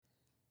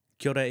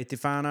Kia ora e te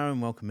whānau and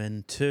welcome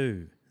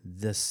into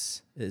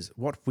this is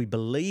what we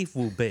believe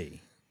will be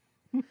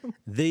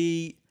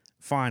the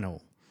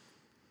final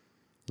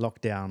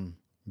lockdown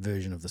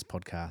version of this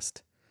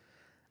podcast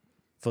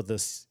for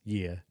this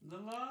year. The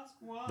last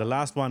one. The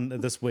last one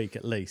this week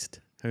at least.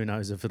 Who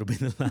knows if it'll be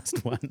the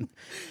last one.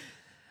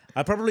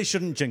 I probably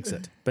shouldn't jinx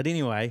it. But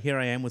anyway, here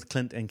I am with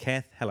Clint and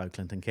Kath. Hello,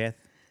 Clint and Kath.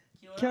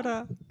 Kia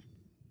ora.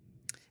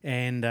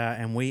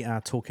 And we are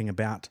talking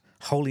about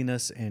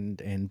holiness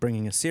and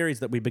bringing a series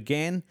that we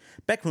began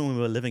back when we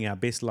were living our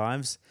best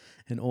lives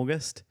in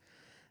August.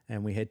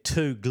 And we had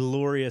 2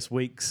 glorious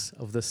weeks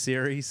of this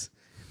series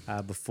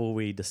before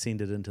we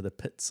descended into the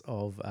pits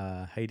of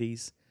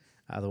Hades,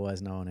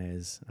 otherwise known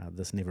as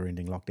this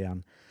never-ending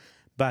lockdown.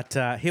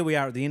 But here we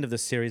are at the end of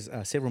this series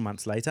several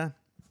months later,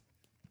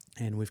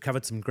 and we've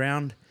covered some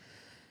ground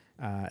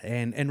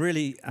and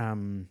really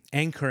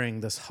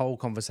anchoring this whole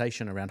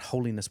conversation around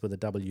holiness with a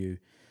W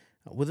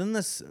within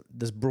this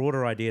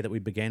broader idea that we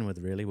began with,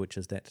 really, which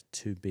is that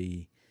to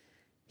be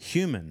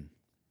human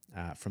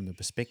from the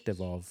perspective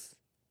of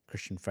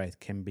Christian faith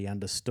can be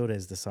understood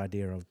as this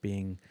idea of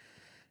being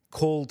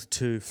called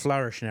to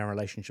flourish in our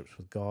relationships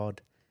with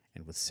God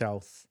and with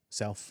self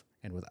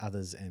and with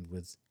others and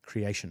with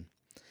creation.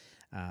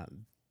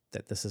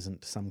 That this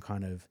isn't some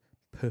kind of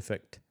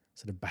perfect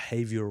sort of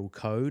behavioral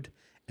code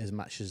as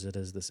much as it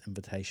is this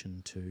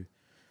invitation to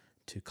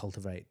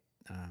cultivate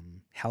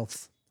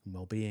health and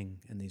well-being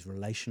in these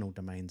relational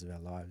domains of our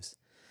lives.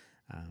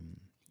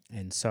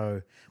 And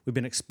so we've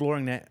been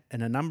exploring that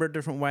in a number of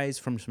different ways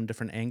from some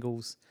different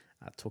angles,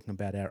 talking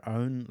about our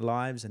own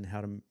lives and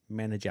how to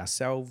manage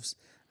ourselves,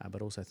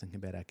 but also thinking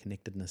about our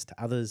connectedness to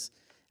others,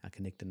 our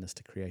connectedness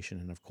to creation,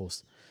 and of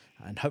course,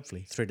 and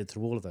hopefully threaded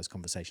through all of those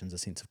conversations, a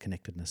sense of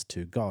connectedness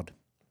to God.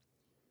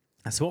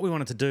 So what we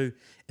wanted to do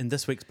in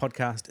this week's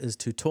podcast is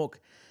to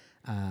talk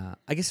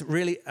I guess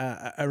really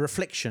a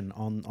reflection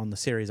on the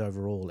series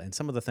overall and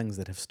some of the things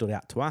that have stood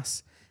out to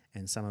us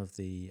and some of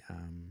the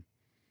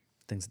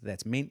things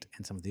that's meant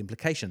and some of the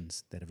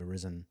implications that have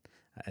arisen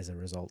as a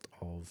result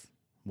of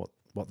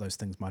what those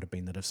things might have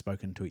been that have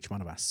spoken to each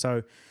one of us.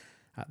 So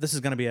this is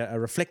going to be a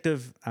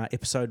reflective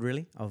episode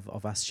really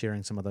of us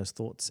sharing some of those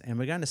thoughts, and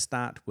we're going to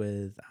start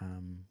with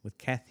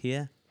Kath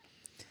here.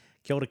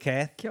 Kia ora,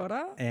 Kath. Kia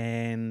ora.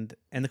 And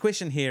the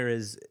question here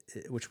is,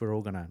 which we're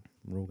all gonna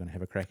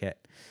have a crack at,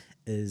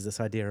 is this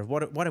idea of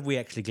what have we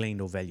actually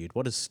gleaned or valued?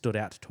 What has stood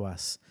out to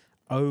us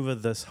over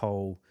this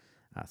whole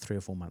 3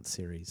 or 4 month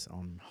series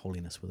on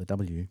holiness with a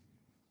W?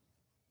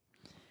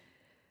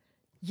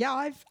 Yeah,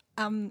 I've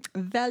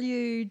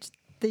valued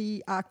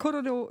the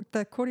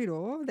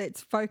korero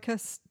that's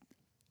focused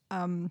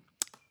on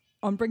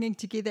bringing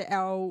together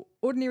our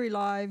ordinary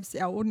lives,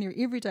 our ordinary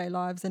everyday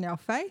lives, and our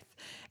faith.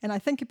 And I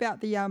think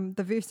about the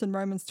verse in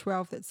Romans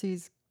 12 that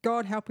says,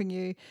 God helping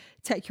you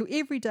take your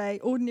everyday,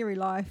 ordinary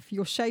life,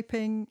 your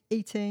sleeping,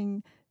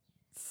 eating,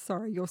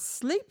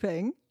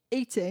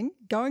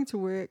 going to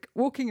work,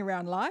 walking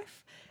around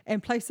life,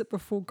 and place it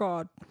before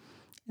God.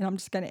 And I'm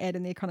just going to add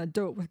in there, kind of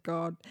do it with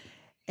God.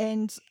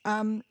 And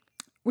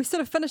we're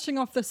sort of finishing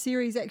off the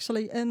series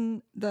actually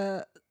in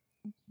the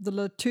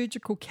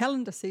liturgical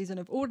calendar season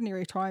of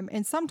ordinary time.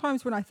 And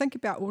sometimes when I think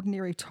about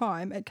ordinary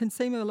time, it can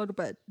seem a little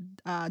bit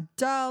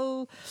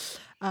dull.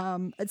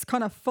 It's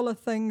kind of full of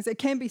things. It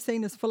can be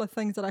seen as full of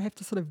things that I have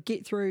to sort of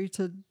get through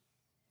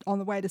on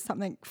the way to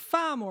something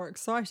far more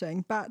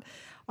exciting. But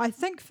I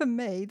think for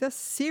me, this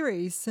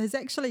series has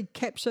actually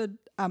captured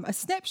a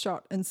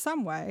snapshot in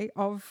some way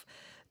of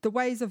the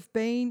ways of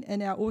being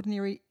in our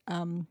ordinary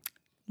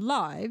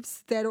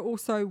lives that are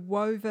also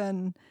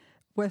woven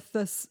with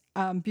this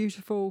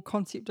beautiful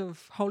concept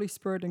of Holy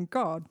Spirit and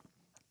God.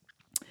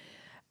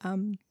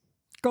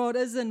 God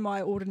is in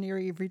my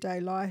ordinary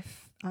everyday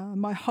life.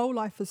 My whole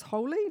life is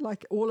holy,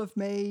 like all of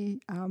me,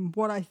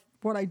 what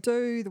I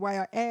do, the way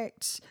I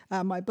act,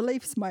 my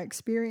beliefs, my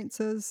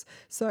experiences.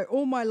 So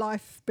all my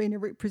life been a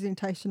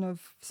representation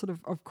of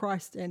of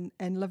Christ and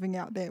living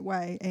out that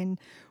way. And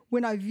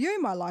when I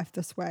view my life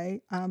this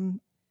way,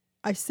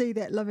 I see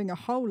that living a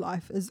whole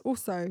life is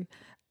also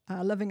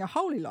living a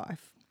holy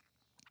life.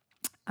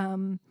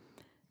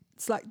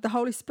 It's like the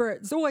Holy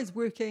Spirit is always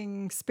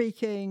working,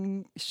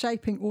 speaking,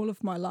 shaping all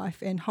of my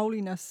life, and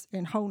holiness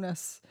and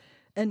wholeness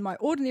in my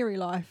ordinary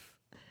life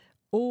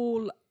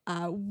all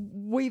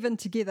weaving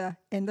together.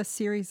 And this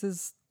series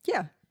is,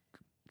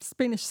 it's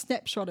been a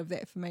snapshot of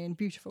that for me, and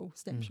beautiful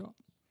snapshot.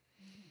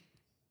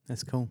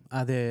 That's cool.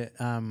 Are there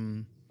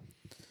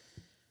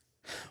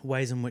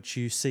ways in which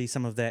you see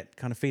some of that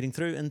kind of feeding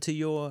through into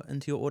your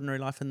ordinary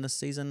life in this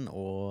season,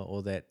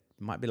 or that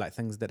might be like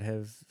things that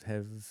have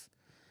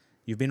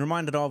you've been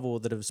reminded of, or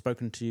that have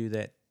spoken to you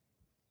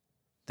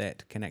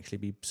that can actually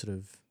be sort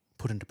of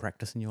put into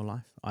practice in your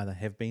life, either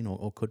have been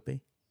or could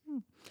be?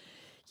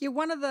 Yeah,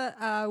 one of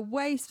the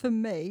ways for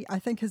me, I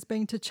think, has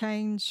been to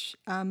change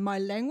my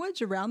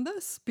language around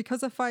this,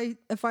 because if I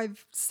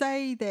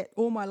say that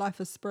all my life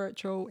is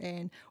spiritual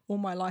and all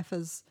my life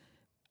is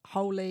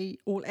holy,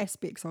 all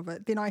aspects of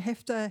it, then I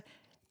have to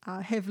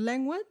have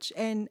language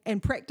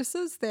and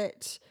practices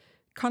that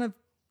kind of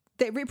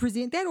that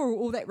represent that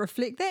or that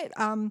reflect that.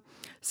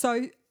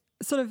 So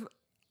sort of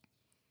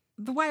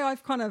the way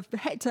I've kind of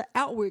had to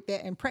outwork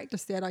that and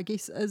practice that, I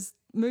guess, is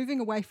moving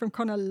away from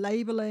kind of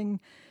labeling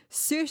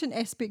certain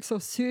aspects or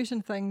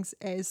certain things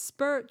as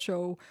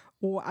spiritual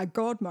or a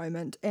God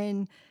moment.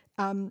 And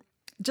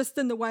just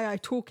in the way I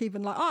talk,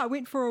 even like, I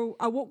went for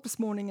a walk this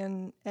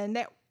morning and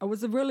that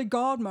was a really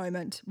God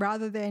moment,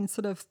 rather than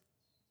sort of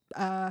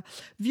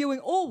viewing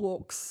all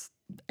walks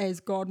as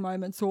God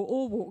moments or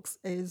all walks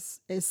as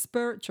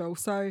spiritual.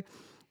 So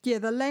yeah,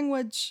 the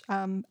language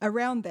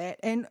around that,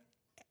 and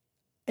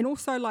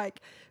also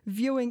like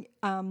viewing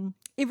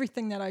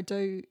everything that I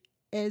do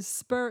as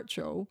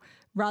spiritual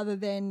rather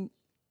than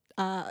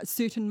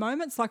certain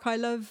moments. Like I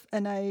live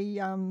in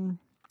a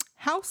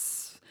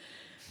house,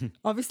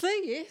 obviously,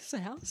 yes, a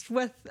house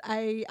with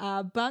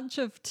a bunch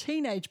of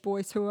teenage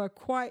boys who are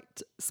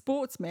quite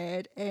sports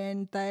mad,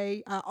 and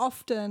they are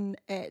often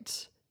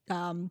at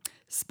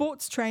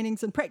sports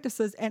trainings and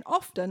practices, and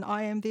often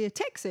I am their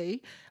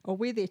taxi, or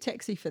we're their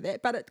taxi for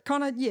that. But it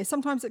kind of,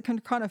 sometimes it can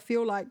kind of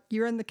feel like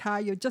you're in the car,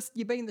 you're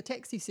being the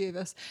taxi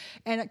service,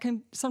 and it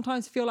can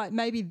sometimes feel like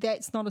maybe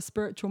that's not a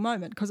spiritual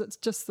moment, because it's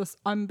just this,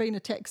 I'm being a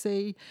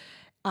taxi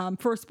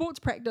for a sports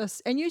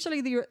practice, and usually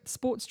the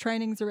sports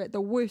trainings are at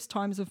the worst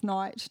times of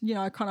night,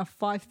 kind of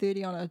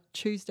 5:30 on a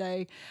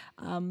Tuesday,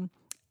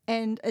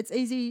 and it's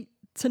easy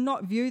to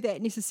not view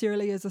that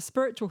necessarily as a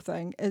spiritual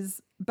thing.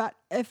 But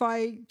if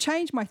I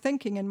change my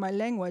thinking and my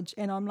language,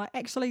 and I'm like,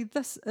 actually,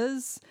 this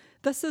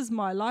is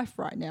my life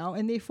right now,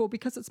 and therefore,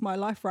 because it's my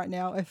life right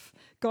now, if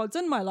God's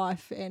in my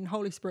life and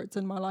Holy Spirit's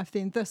in my life,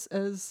 then this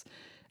is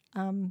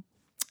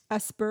a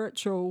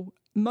spiritual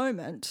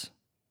moment,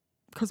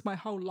 because my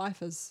whole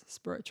life is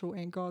spiritual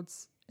and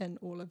God's in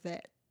all of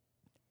that.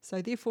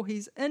 So therefore,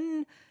 He's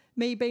in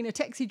me being a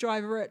taxi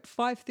driver at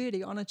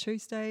 5:30 on a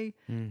Tuesday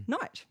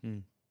night.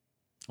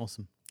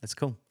 Awesome. That's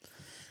cool.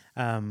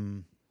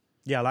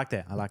 Yeah, I like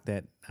that. I like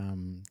that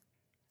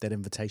that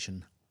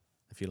invitation,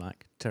 if you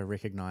like, to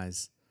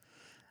recognise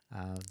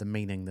the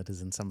meaning that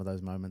is in some of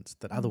those moments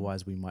that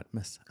otherwise we might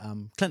miss.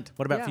 Clint,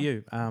 what about for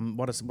you?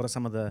 What are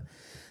some of the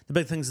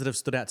big things that have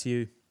stood out to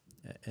you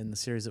in the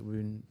series that we've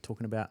been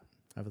talking about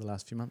over the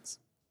last few months?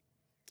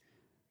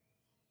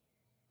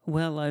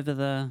 Well, over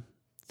the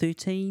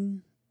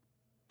 13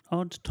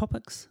 odd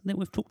topics that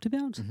we've talked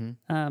about,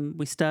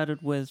 we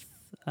started with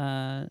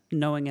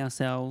knowing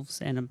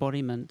ourselves and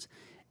embodiment.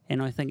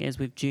 And I think as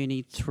we've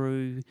journeyed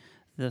through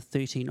the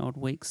 13 odd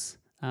weeks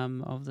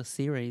of the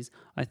series,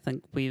 I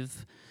think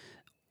we've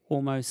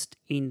almost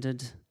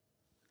ended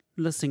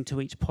listening to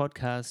each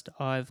podcast.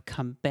 I've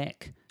come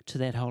back to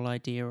that whole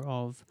idea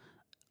of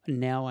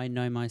now I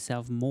know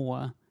myself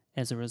more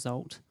as a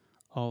result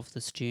of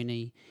this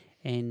journey,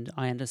 and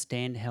I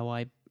understand how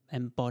I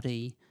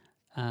embody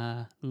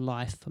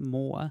life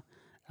more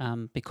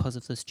because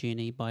of this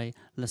journey, by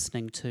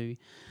listening to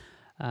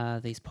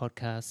these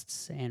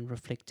podcasts and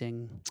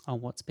reflecting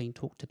on what's being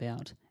talked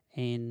about.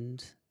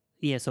 And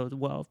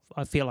so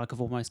I feel like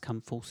I've almost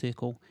come full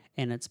circle,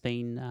 and it's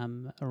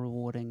been a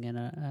rewarding and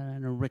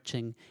an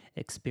enriching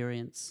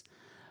experience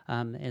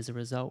as a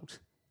result.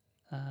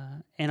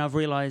 And I've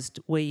realised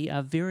we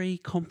are very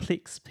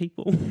complex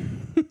people.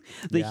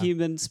 The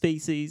human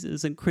species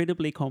is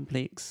incredibly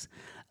complex.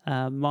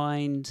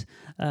 Mind,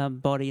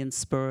 body and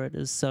spirit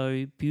is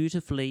so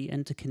beautifully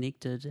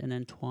interconnected and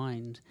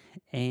entwined.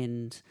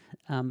 And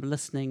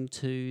listening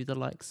to the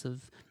likes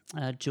of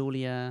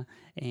Julia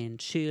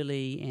and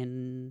Shirley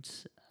and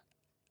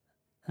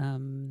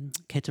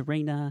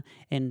Katerina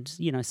and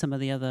some of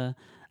the other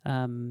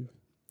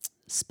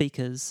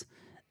speakers,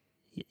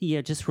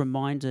 just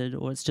reminded,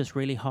 or it's just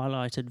really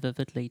highlighted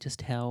vividly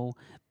just how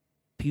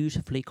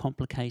beautifully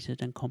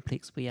complicated and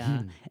complex we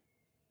are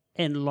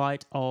in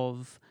light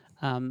of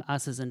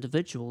us as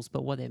individuals,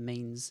 but what that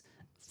means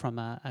from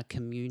a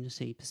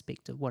community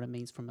perspective, what it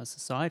means from a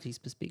society's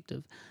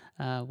perspective,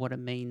 what it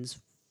means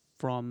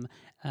from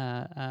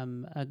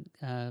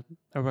a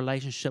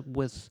relationship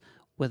with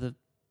a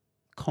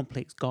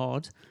complex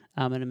God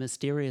and a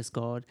mysterious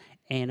God,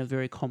 and a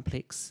very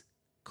complex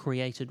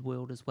created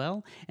world as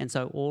well. And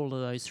so all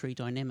of those three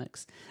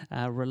dynamics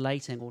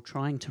relating or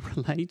trying to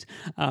relate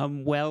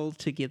well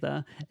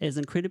together is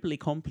incredibly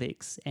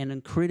complex and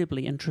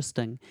incredibly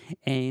interesting.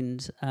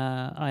 And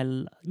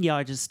I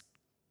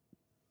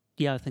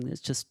think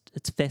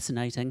it's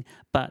fascinating,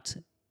 but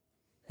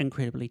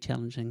incredibly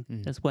challenging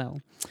as well.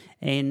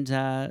 And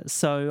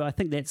so I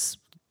think that's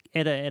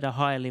at a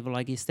higher level.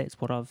 I guess that's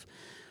what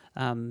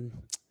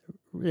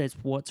that's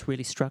what's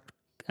really stuck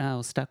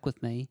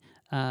with me.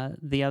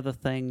 The other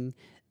thing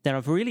that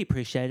I've really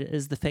appreciated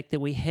is the fact that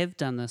we have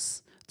done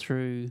this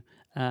through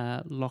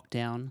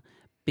lockdown,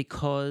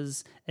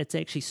 because it's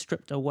actually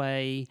stripped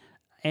away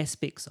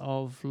aspects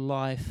of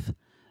life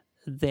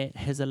that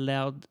has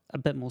allowed a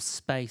bit more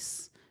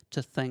space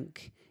to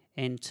think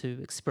and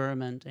to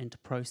experiment and to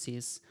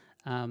process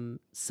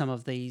some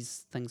of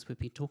these things we've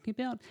been talking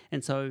about.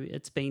 And so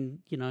it's been,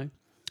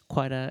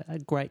 quite a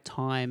great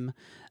time,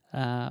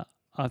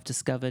 I've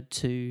discovered,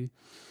 to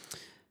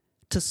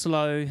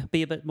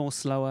be a bit more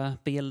slower,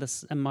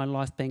 in my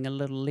life being a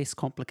little less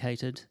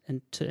complicated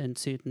in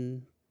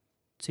certain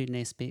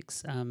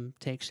aspects,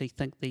 to actually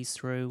think these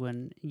through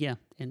and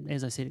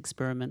as I said,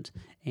 experiment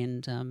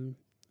and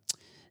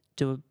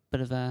do a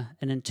bit of an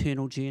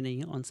internal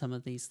journey on some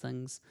of these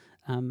things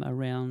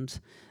around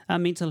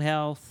mental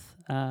health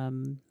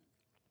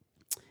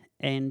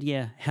and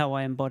how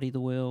I embody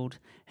the world,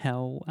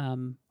 how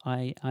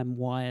I'm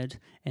wired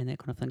and that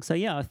kind of thing. So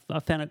I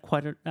found it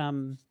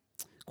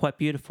quite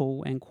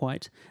beautiful and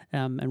quite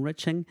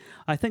enriching.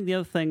 I think the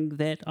other thing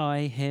that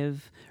I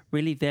have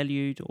really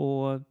valued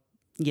or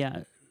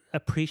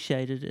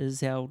appreciated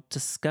is our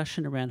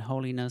discussion around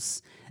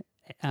holiness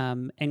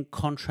in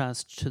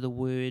contrast to the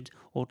word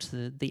or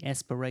to the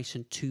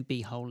aspiration to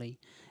be holy.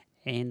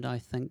 And I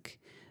think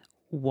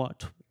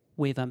what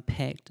we've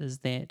unpacked is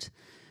that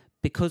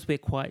because we're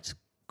quite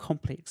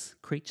complex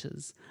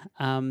creatures,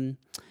 the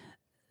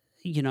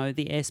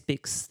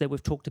aspects that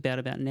we've talked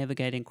about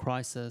navigating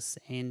crisis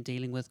and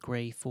dealing with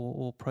grief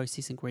or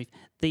processing grief,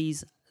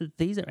 these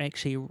are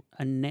actually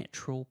a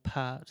natural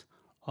part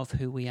of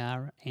who we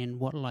are and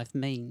what life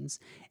means.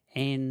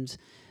 And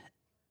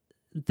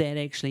that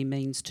actually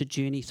means to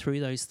journey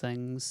through those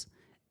things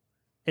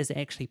is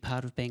actually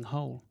part of being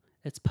whole.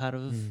 It's part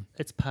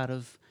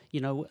of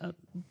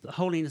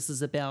holiness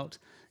is about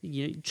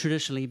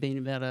traditionally being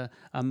about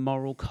a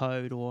moral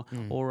code or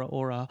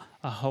a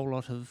whole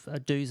lot of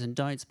do's and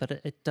don'ts, but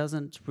it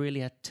doesn't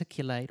really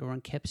articulate or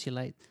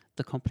encapsulate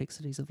the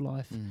complexities of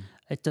life.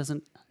 It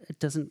doesn't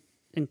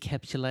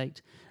encapsulate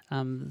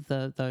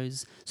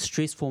those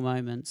stressful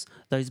moments,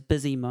 those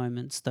busy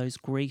moments, those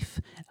grief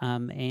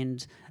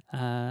and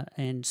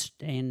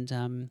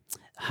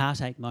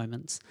heartache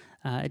moments.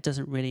 It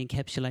doesn't really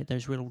encapsulate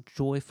those real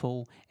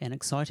joyful and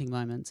exciting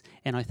moments.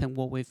 And I think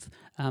what we've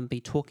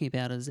been talking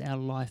about is our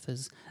life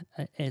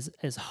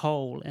as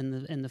whole,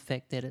 in the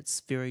fact that it's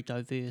very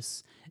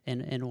diverse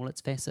in all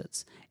its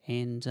facets.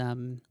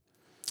 And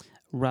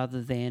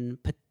rather than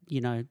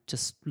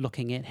just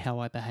looking at how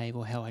I behave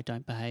or how I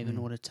don't behave in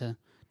order to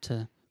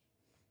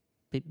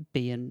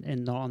be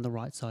on the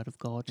right side of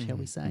God, shall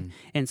we say.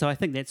 And so I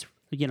think that's,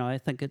 I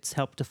think it's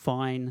helped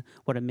define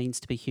what it means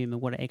to be human,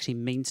 what it actually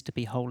means to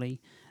be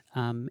holy,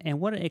 and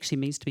what it actually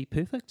means to be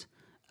perfect.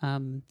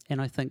 And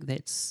I think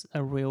that's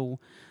a real,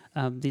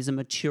 there's a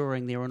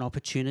maturing there, an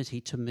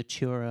opportunity to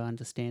mature our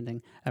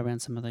understanding around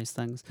some of those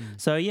things.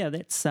 So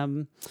that's,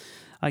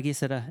 I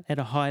guess at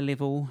a high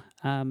level,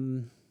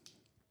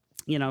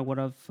 what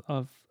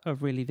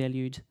I've really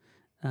valued.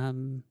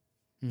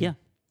 Yeah,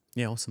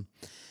 awesome.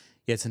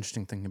 Yeah, it's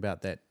interesting thinking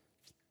about that,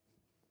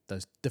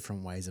 those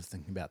different ways of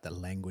thinking about the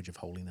language of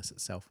holiness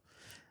itself.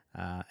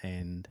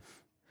 And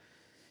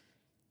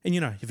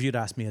if you'd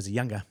asked me as a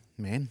younger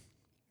man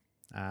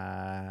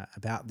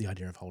about the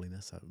idea of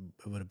holiness, it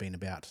would have been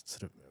about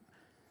sort of,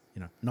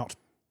 not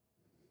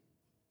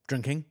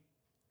drinking,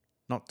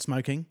 not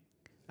smoking,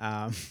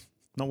 not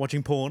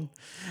watching porn,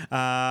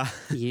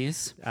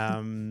 yes,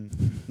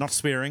 not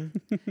swearing,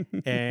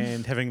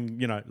 and having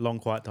long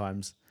quiet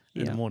times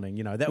in the morning.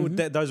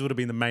 Those would have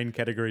been the main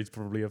categories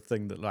probably of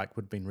thing that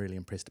would have been really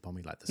impressed upon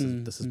me. Like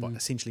this is what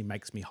essentially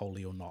makes me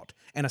holy or not.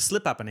 And a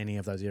slip up in any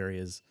of those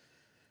areas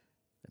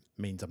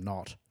means I'm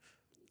not.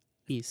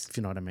 Yes, if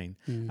you know what I mean.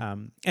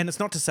 And it's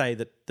not to say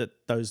that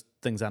those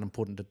things aren't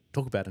important to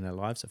talk about in our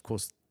lives. Of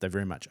course, they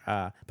very much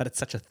are. But it's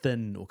such a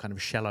thin or kind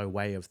of shallow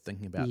way of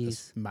thinking about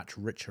this much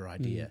richer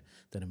idea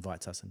that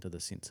invites us into the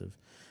sense of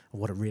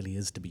what it really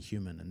is to be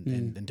human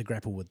and to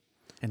grapple with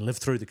and live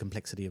through the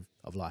complexity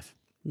of life.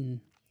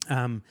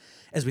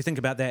 As we think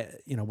about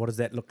that, what does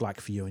that look like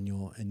for you in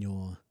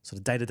your sort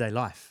of day-to-day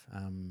life?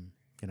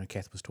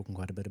 Kath was talking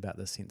quite a bit about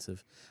this sense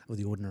of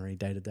the ordinary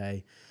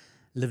day-to-day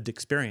lived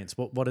experience.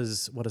 What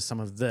is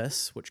some of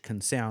this, which can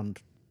sound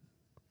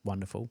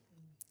wonderful?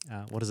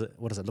 What does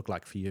it look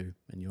like for you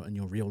in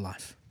your real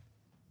life?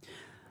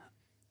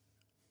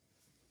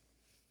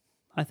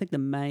 I think the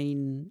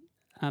main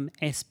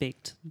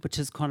aspect, which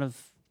is kind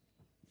of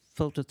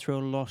filtered through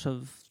a lot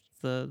of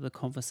the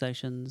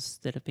conversations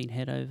that have been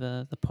had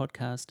over the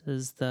podcast,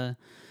 is the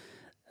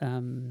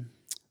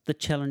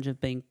challenge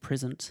of being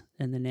present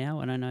in the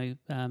now. And I know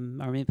I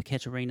remember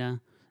Katerina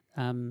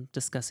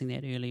discussing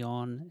that early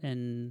on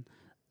in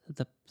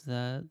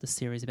the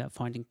series about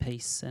finding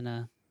peace in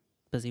a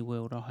busy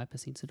world or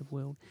hypersensitive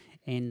world,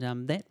 and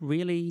that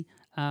really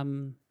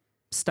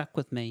stuck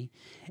with me.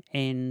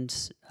 And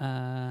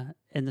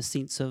in the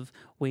sense of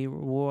we're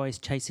always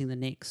chasing the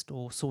next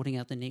or sorting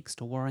out the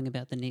next or worrying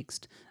about the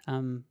next,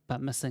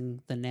 but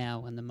missing the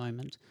now and the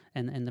moment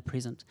and the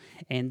present.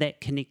 And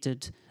that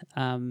connected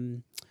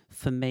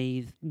for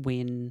me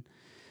when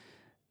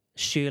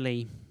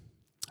Shirley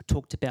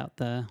talked about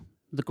the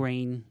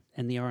green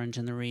and the orange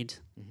and the red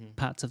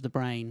parts of the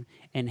brain,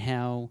 and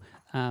how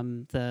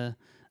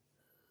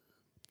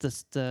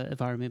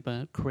if I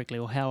remember correctly,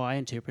 or how I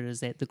interpret it,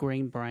 is that the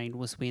green brain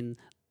was when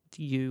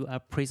you are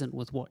present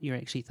with what you're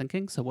actually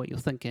thinking. So what you're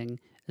thinking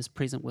is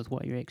present with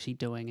what you're actually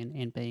doing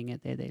and being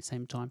at that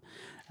same time.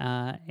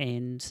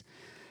 And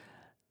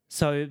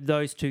So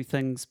those two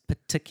things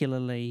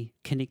particularly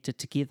connected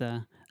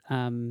together.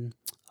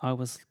 I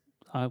was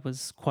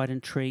quite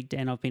intrigued,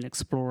 and I've been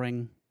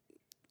exploring,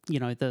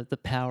 the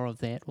power of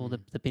that, or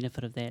the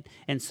benefit of that.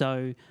 And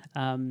so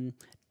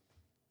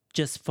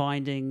just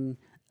finding,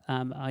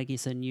 I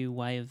guess, a new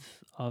way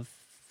of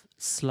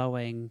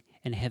slowing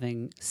and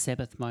having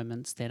Sabbath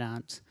moments that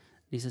aren't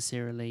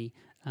necessarily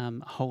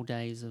whole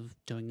days of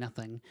doing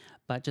nothing,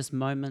 but just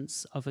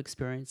moments of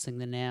experiencing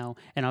the now.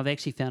 And I've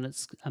actually found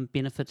it's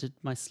benefited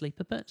my sleep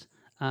a bit.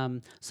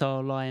 So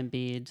I'll lie in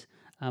bed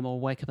or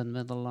wake up in the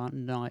middle of the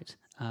night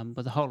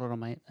with a whole lot on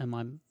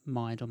my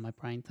mind, on my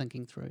brain,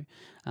 thinking through,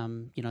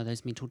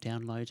 those mental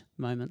download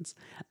moments.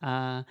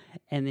 And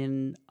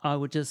then I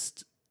would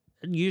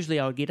usually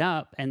I would get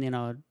up, and then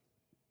I would,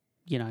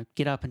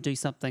 get up and do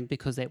something,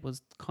 because that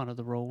was kind of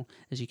the rule,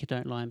 is you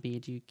don't lie in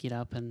bed, you get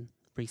up and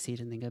reset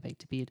and then go back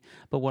to bed.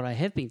 But what I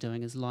have been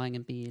doing is lying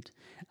in bed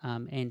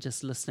and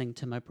just listening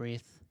to my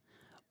breath,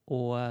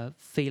 or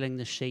feeling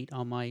the sheet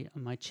on my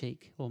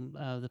cheek, or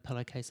the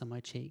pillowcase on my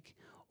cheek,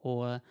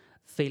 or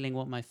feeling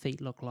what my feet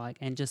look like,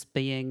 and just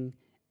being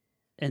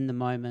in the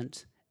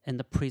moment, in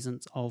the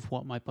presence of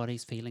what my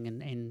body's feeling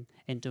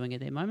and doing at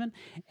that moment.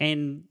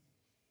 And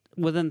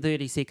within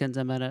 30 seconds,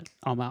 a minute,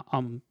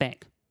 I'm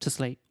back to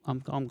sleep.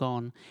 I'm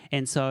gone.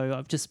 And so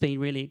I've just been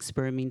really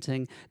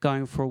experimenting,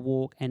 going for a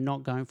walk, and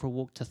not going for a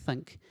walk to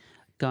think,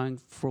 going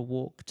for a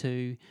walk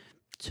to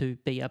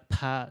be a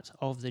part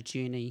of the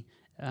journey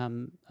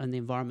and the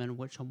environment in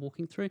which I'm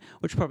walking through,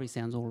 which probably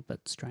sounds all a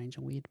bit strange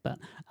and weird, but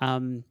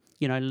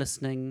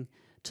listening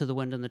to the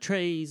wind in the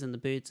trees, and the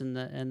birds and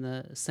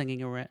the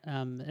singing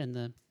around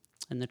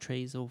in the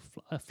trees, or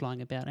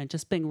flying about, and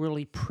just being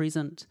really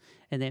present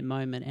in that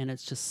moment. And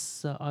it's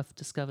just I've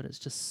discovered it's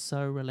just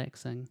so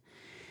relaxing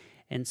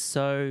and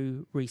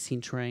so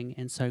recentering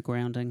and so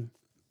grounding.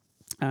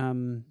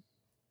 And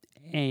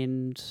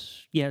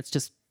yeah, it's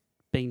just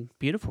been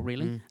beautiful,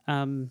 really.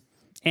 And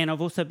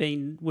I've also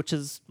been, which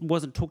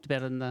wasn't talked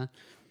about in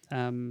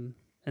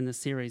the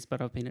series,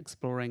 but I've been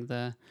exploring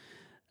the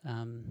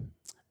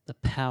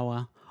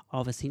power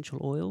of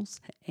essential oils.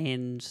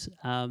 And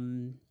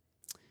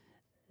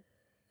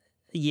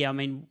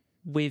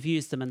we've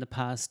used them in the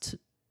past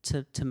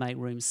to make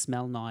rooms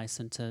smell nice,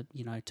 and to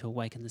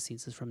awaken the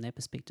senses from that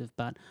perspective.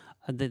 But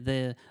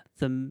the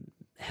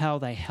how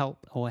they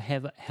help, or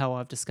how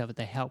I've discovered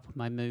they help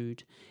my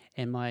mood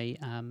and my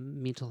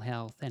mental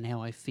health, and how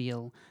I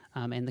feel,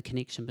 and the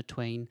connection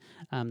between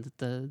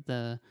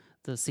the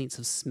sense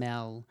of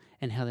smell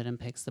and how that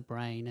impacts the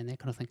brain and that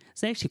kind of thing.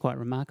 It's actually quite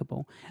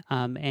remarkable.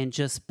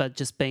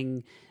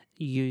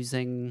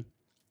 Using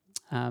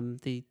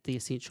the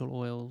essential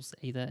oils,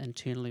 either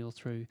internally or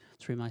through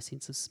my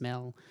sense of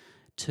smell,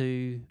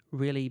 to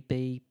really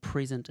be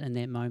present in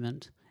that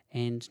moment,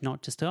 and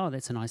not just, oh,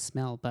 that's a nice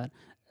smell, but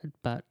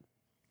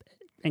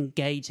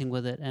engaging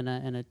with it in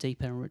a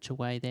deeper and richer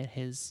way that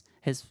has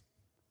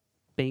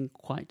been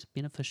quite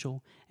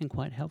beneficial and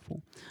quite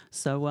helpful.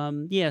 So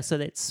so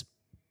that's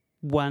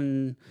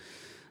one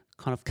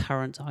kind of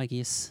current, I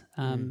guess,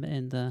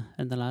 in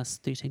the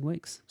last 13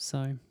 weeks.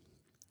 So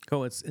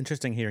cool. It's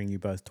interesting hearing you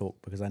both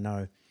talk, because I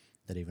know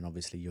that even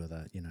obviously you're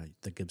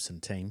the Gibson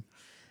team.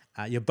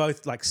 You're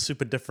both like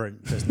super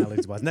different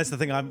personalities wise, and that's the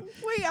thing.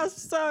 We are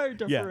so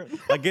different. Yeah,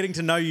 like getting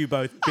to know you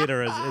both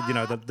better as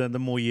the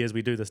more years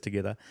we do this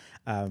together,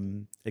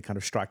 it kind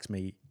of strikes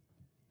me,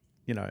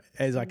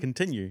 as I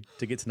continue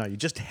to get to know you,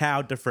 just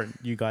how different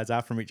you guys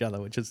are from each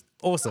other, which is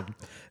awesson.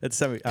 It's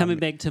so coming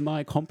back to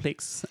my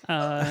complex.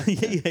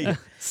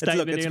 It's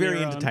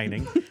very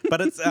entertaining,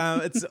 but it's how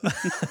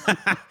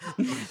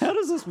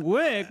does this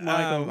work,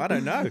 Michael? I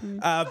don't know,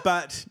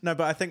 but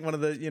I think one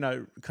of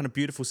the kind of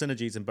beautiful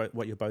synergies in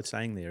what you're both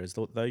saying there is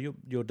though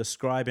you're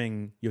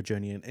describing your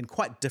journey in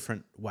quite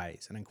different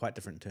ways, and in quite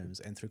different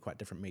terms, and through quite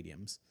different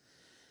mediums.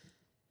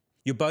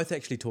 You're both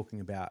actually talking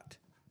about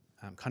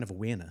kind of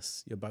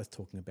awareness. You're both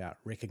talking about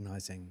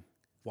recognizing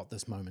what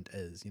this moment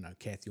is.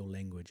 Kath, your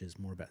language is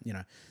more about,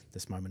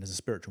 this moment is a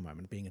spiritual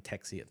moment. Being a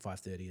taxi at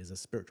 5:30 is a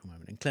spiritual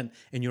moment. And Clint,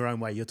 in your own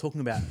way, you're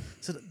talking about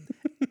sort of,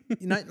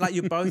 like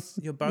you're both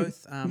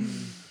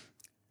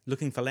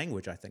looking for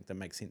language, I think, that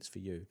makes sense for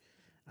you,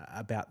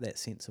 about that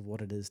sense of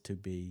what it is to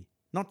be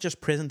not just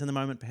present in the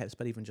moment, perhaps,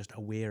 but even just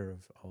aware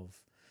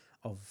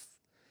of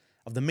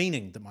the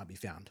meaning that might be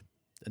found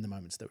in the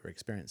moments that we're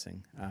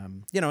experiencing.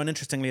 And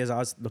interestingly, as I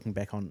was looking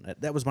back on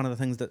it, that was one of the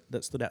things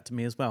that stood out to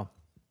me as well.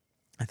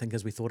 I think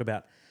as we've talked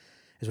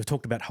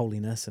about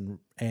holiness,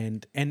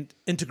 and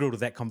integral to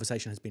that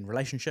conversation has been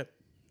relationship,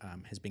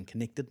 has been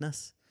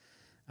connectedness,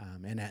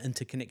 and our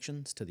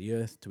interconnections to the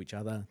earth, to each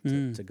other,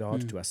 to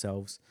God, to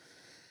ourselves.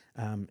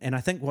 And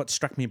I think what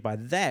struck me by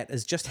that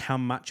is just how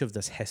much of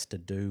this has to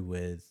do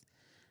with,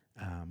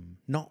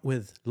 not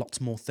with lots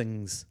more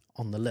things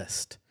on the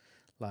list.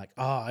 Like,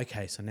 oh,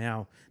 okay, so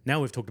now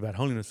we've talked about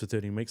holiness for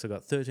 13 weeks. I've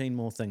got 13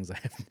 more things I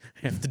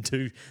have to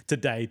do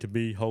today to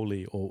be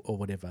holy, or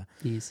whatever.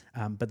 Yes.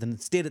 But then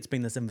instead it's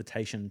been this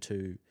invitation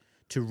to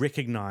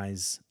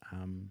recognise,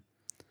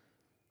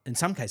 in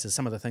some cases,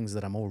 some of the things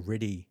that I'm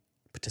already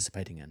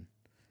participating in,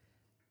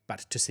 but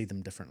to see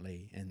them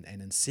differently, and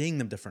in seeing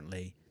them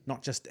differently,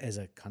 not just as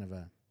a kind of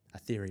a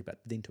theory, but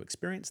then to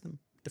experience them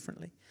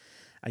differently.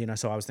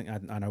 So I was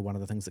thinking, I know one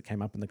of the things that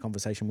came up in the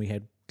conversation we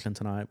had, Clint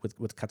and I,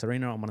 with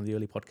Katarina on one of the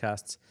early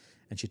podcasts,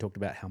 and she talked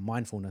about how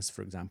mindfulness,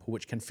 for example,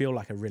 which can feel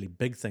like a really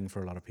big thing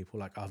for a lot of people,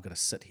 like, oh, I've got to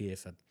sit here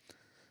for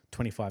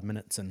 25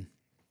 minutes and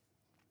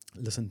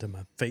listen to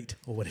my feet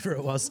or whatever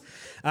it was,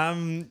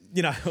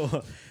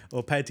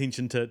 or pay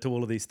attention to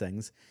all of these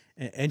things.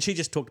 And she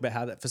just talked about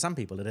how that for some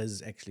people it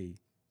is actually,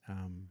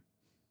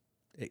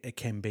 it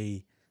can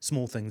be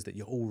small things that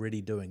you're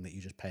already doing that you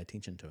just pay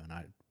attention to. And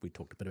we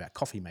talked a bit about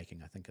coffee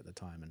making, I think, at the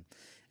time,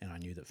 and I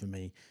knew that for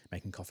me,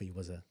 making coffee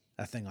was a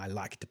thing I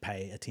like to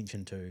pay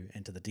attention to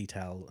and to the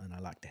detail, and I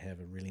like to have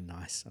a really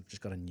nice, I've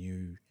just got a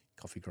new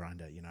coffee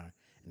grinder, and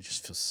it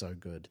just feels so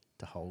good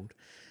to hold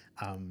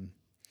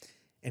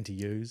and to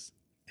use.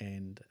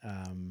 And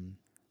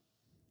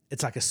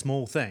it's like a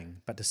small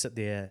thing, but to sit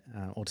there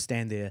or to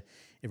stand there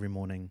every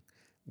morning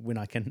when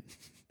I can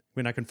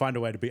find a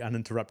way to be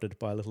uninterrupted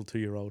by a little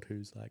 2-year-old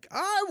who's like,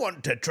 I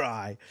want to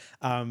try,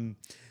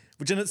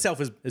 which in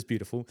itself is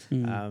beautiful.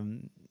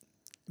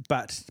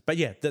 But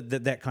yeah,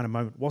 that kind of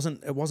moment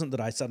wasn't that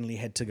I suddenly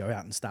had to go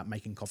out and start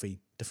making coffee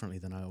differently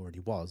than I already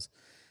was.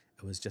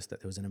 It was just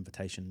that there was an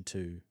invitation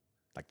to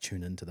like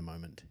tune into the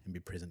moment and be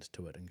present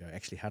to it and go,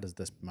 actually, how does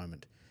this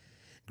moment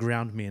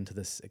ground me into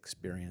this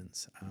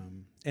experience?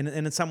 And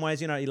in some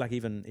ways, like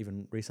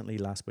even recently,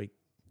 last week,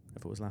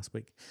 if it was last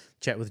week,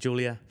 chat with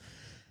Julia.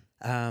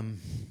 And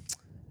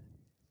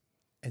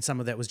some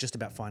of that was just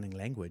about finding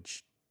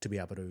language to be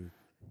able to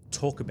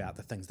talk about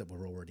the things that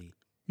were already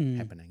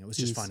happening. It was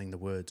just finding the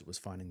words. It was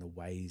finding the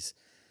ways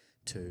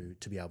to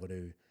be able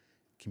to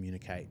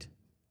communicate,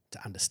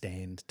 to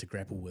understand, to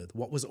grapple with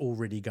what was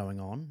already going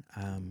on.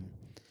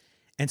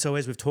 And so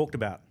as we've talked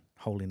about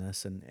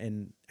holiness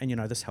and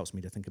this helps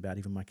me to think about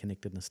even my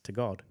connectedness to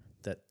God,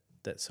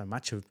 that so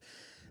much of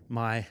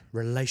my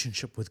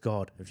relationship with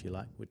God, if you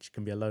like, which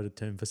can be a loaded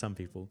term for some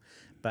people,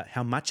 but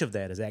how much of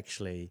that is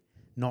actually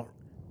not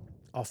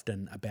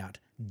often about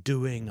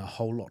doing a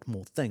whole lot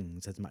more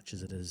things as much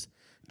as it is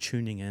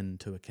tuning in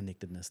to a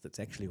connectedness that's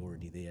actually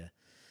already there.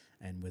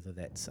 And whether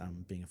that's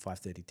being a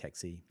 5:30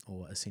 taxi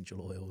or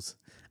essential oils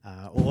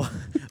or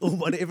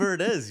whatever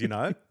it is,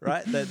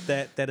 right?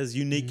 That is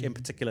unique and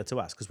particular to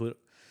us, because we're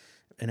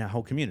in our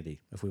whole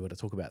community. If we were to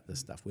talk about this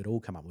stuff, we'd all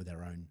come up with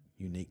our own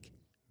unique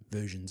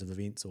versions of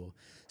events or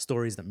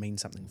stories that mean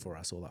something for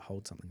us or that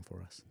hold something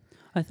for us.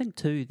 I think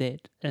too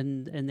that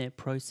in that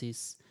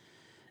process,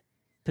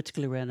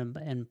 particularly around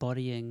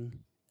embodying,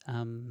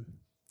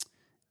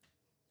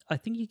 I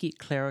think you get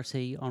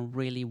clarity on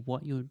really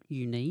what you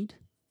need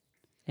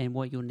and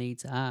what your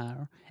needs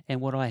are.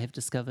 And what I have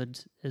discovered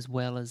as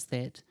well is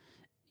that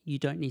you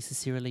don't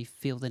necessarily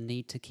feel the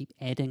need to keep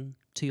adding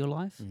to your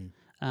life.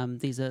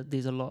 There's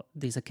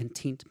a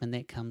contentment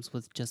that comes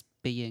with just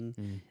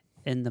being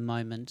in the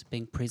moment,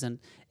 being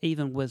present,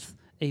 even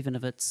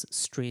if it's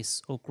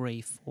stress or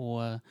grief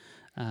or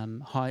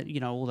high,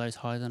 all those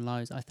highs and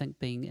lows. I think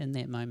being in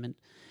that moment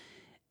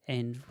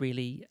and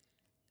really,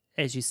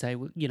 as you say,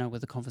 with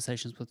the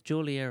conversations with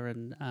Julia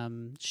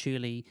and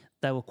Shirley,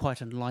 they were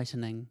quite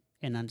enlightening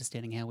in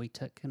understanding how we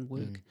tick and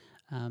work.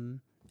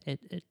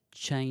 It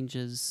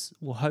changes,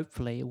 well,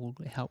 hopefully it will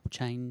help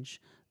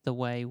change the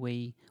way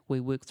we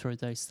work through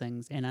those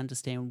things and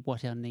understand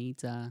what our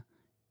needs are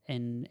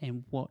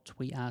and what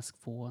we ask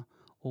for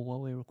or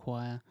what we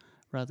require,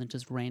 rather than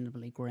just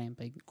randomly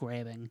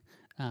grabbing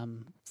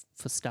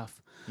for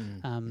stuff.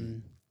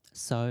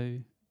 So,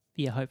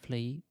 yeah,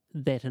 hopefully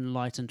that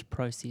enlightened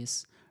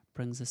process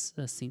brings us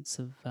a sense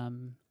of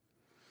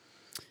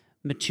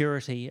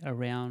maturity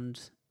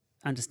around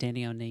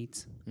understanding our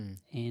needs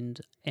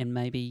and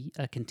maybe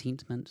a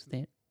contentment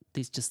that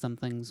there's just some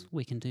things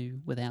we can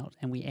do without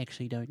and we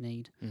actually don't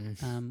need,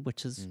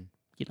 which is,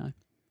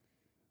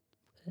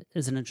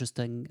 is an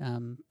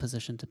interesting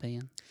position to be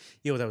in.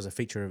 Yeah, well, that was a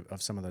feature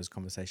of some of those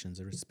conversations,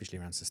 especially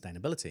around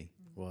sustainability,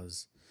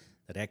 was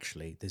that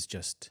actually there's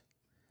just,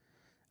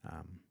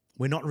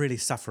 we're not really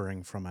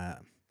suffering from a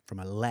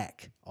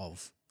lack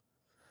of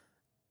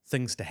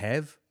things to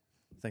have,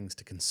 things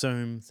to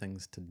consume,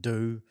 things to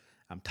do,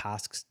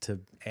 tasks to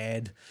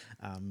add,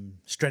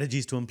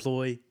 strategies to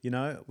employ.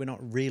 We're not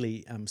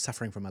really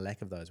suffering from a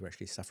lack of those. We're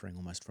actually suffering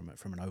almost from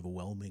an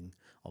overwhelming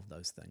of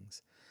those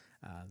things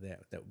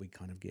that we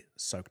kind of get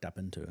soaked up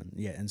into.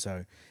 And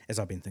so as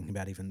I've been thinking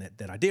about even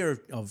that idea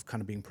of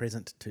kind of being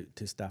present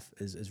to stuff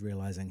is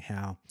realizing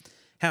how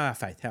our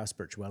faith, how our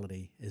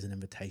spirituality is an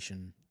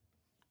invitation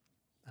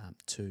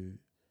to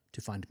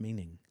find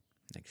meaning,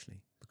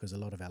 actually, because a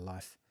lot of our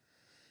life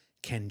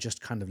can just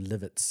kind of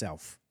live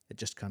itself.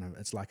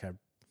 It's like a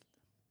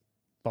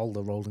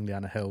boulder rolling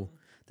down a hill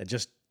that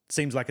just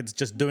seems like it's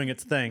just doing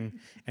its thing,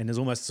 and there's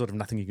almost sort of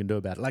nothing you can do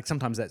about it. Like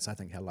sometimes that's, I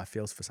think, how life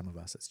feels for some of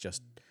us. It's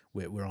just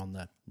we're on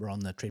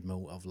the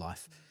treadmill of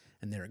life,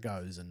 and there it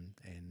goes,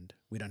 and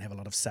we don't have a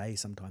lot of say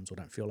sometimes, or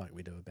don't feel like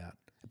we do about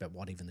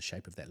what even the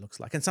shape of that looks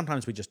like. And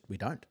sometimes we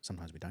don't.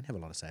 Sometimes we don't have a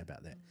lot of say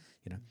about that.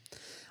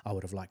 I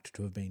would have liked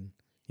to have been,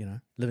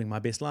 living my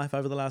best life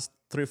over the last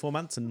 3 or 4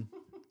 months and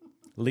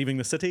leaving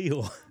the city,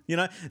 or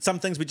some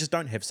things we just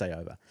don't have say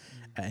over,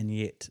 and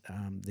yet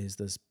there's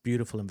this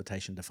beautiful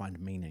invitation to find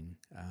meaning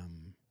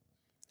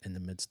in the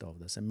midst of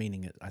this, and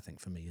meaning, I think,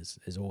 for me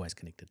is always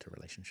connected to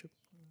relationship.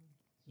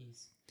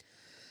 Yes.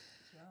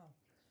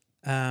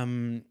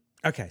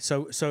 Okay,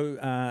 so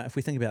if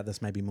we think about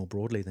this maybe more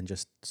broadly than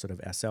just sort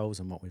of ourselves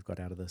and what we've got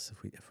out of this,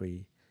 if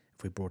we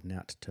broaden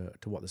out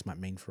to what this might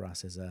mean for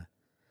us as a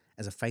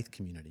faith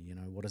community,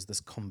 what does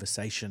this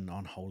conversation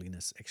on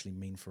holiness actually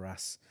mean for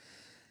us?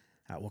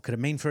 What could it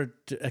mean for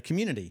a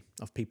community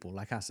of people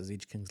like us as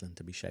Edge Kingsland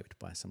to be shaped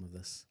by some of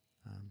this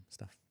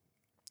stuff?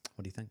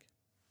 What do you think?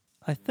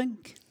 I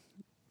think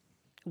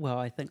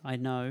I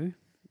know,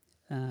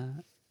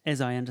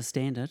 as I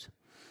understand it.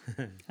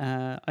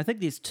 I think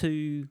there's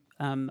two.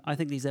 I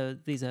think there's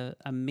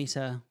a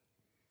meta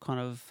kind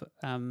of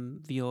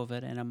view of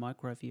it and a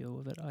micro view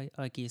of it,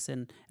 I guess.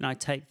 And I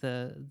take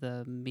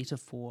the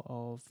metaphor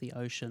of the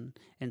ocean,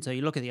 and so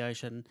you look at the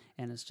ocean,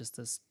 and it's just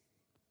this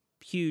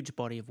huge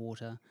body of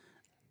water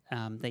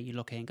that you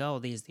look at and go, oh,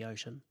 there's the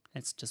ocean.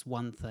 It's just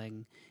one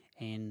thing,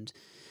 and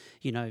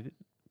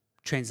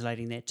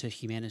translating that to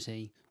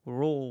humanity,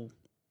 we're all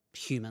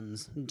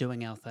humans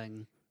doing our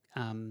thing.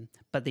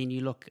 But then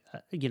you look,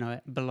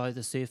 below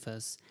the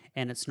surface,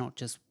 and it's not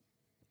just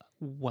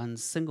one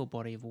single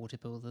body of water,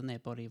 but within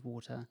that body of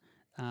water,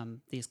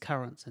 there's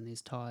currents and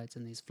there's tides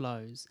and there's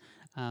flows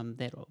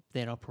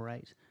that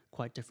operate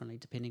quite differently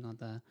depending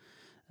on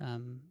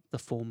the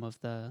form of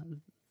the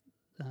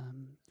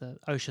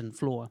ocean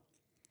floor.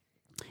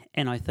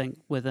 And I think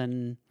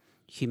within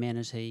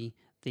humanity,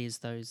 there's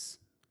those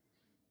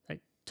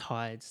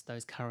tides,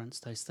 those currents,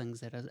 those things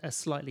that are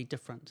slightly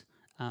different.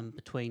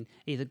 Between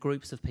either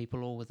groups of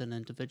people or within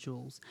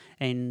individuals,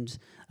 and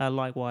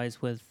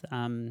likewise with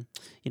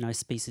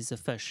species of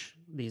fish.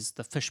 There's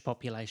the fish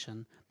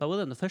population, but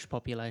within the fish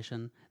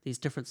population, there's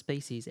different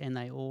species, and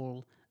they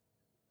all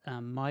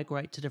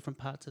migrate to different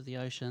parts of the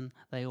ocean.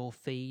 They all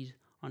feed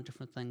on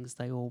different things.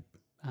 They all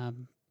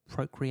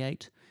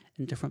procreate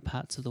in different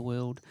parts of the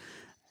world,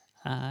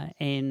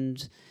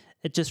 and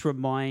it just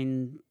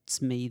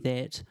reminds me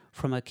that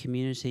from a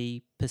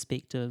community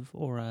perspective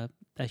or a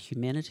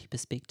humanity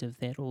perspective,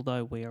 that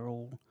although we're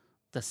all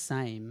the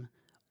same,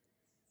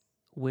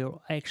 we're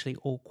actually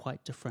all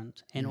quite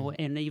different,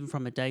 and even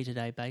from a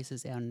day-to-day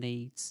basis, our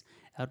needs,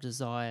 our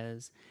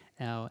desires,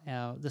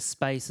 the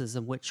spaces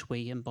in which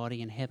we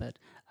embody and inhabit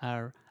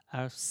are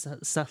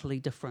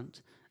subtly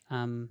different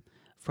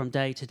from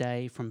day to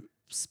day, from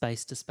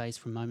space to space,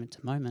 from moment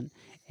to moment,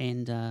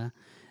 and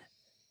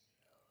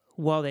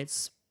while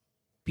that's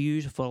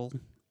beautiful.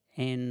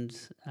 And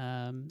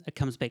it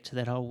comes back to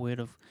that whole word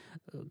of,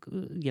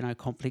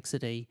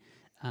 complexity.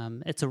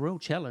 It's a real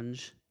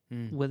challenge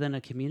within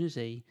a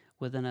community,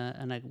 within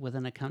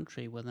a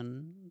country,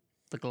 within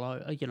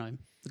the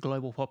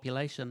global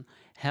population.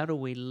 How do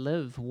we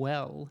live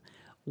well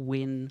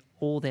when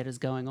all that is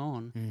going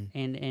on?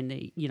 And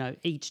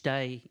each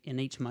day, in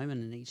each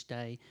moment, in each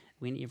day,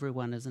 when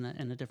everyone is in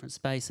a different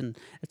space, and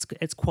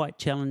it's quite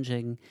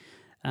challenging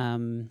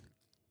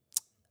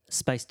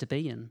space to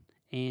be in.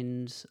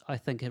 And I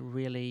think it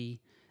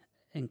really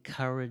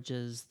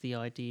encourages the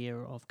idea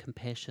of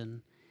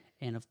compassion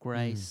and of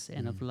grace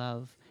and of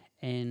love,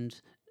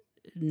 and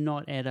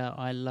not at a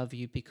I love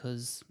you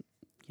because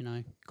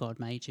God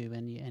made you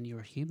and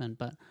you're a human,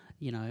 but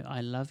I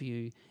love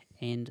you,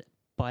 and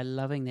by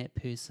loving that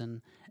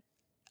person,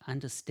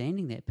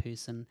 understanding that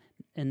person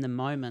in the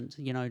moment.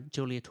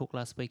 Julia talked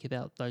last week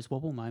about those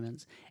wobble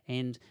moments,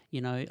 and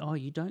you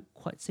don't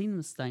quite seem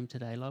the same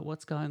today, like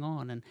what's going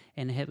on,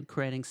 and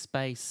creating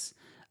space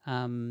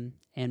and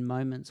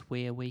moments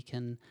where we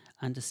can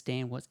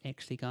understand what's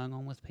actually going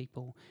on with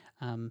people.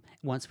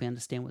 Once we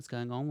understand what's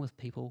going on with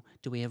people,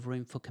 do we have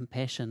room for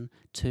compassion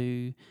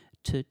to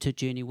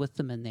journey with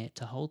them in that,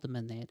 to hold them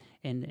in that?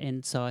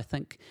 And so I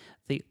think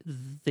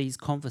these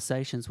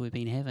conversations we've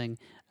been having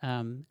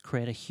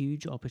create a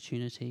huge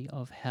opportunity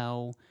of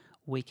how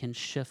we can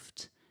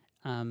shift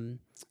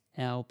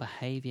our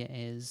behaviour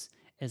as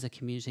a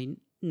community,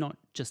 not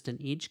just an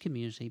Edge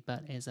community,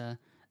 but as a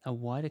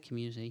wider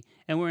community.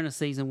 And we're in a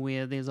season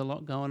where there's a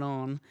lot going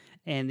on,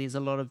 and there's a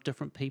lot of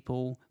different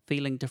people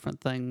feeling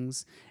different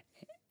things,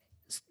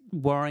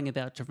 worrying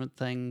about different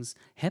things,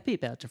 happy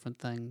about different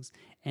things.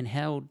 And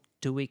how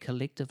do we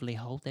collectively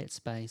hold that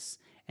space,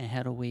 and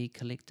how do we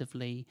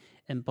collectively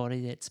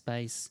embody that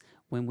space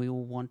when we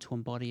all want to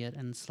embody it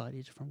in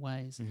slightly different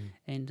ways?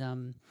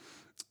 And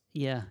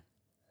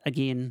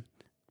again,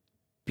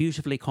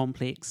 beautifully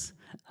complex,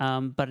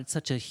 but it's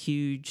such a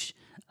huge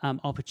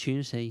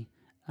opportunity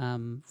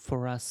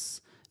for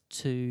us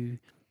to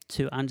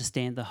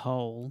understand the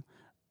whole,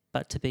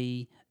 but to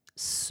be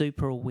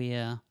super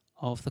aware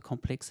of the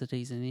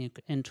complexities and the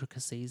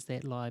intricacies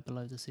that lie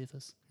below the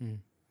surface.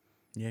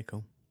 Yeah,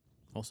 cool.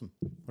 Awesome.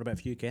 What about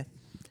for you, Kath?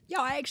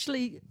 Yeah, I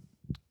actually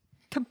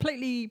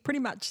completely, pretty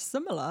much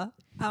similar.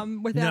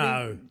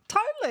 Without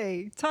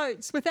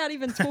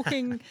even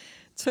talking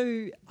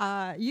to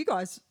you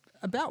guys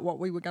about what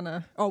we were going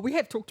to... Oh, we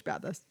have talked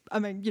about this. I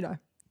mean,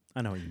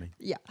 I know what you mean.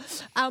 yeah.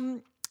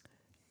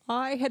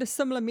 I had a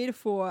similar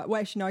metaphor,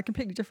 well, actually, no, a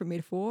completely different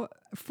metaphor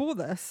for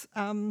this,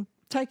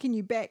 taking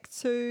you back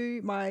to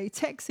my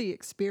taxi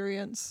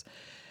experience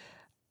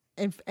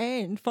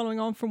and following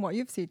on from what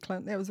you've said,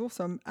 Clint, that was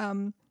awesome,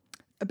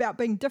 about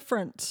being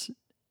different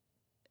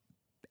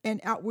and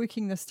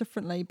outworking this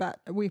differently, but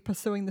we're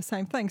pursuing the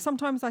same thing.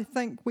 Sometimes I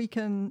think we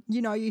can,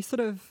 you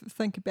sort of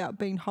think about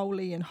being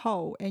holy and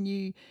whole,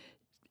 and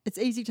it's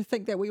easy to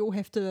think that we all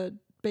have to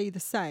be the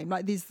same,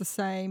 like there's the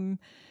same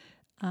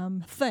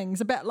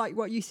things, about like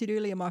what you said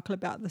earlier, Michael,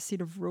 about the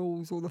set of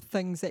rules or the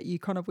things that you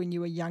kind of, when you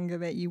were younger,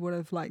 that you would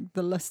have, like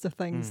the list of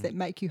things that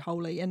make you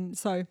holy. And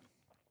so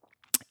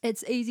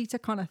it's easy to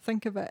kind of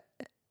think of it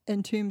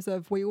in terms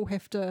of we all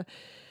have to,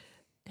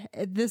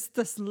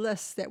 this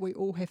list that we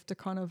all have to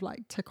kind of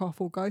like tick off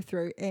or go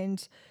through,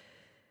 and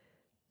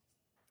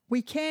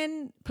we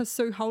can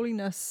pursue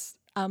holiness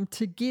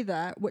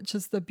together, which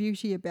is the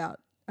beauty about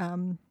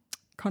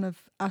kind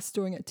of us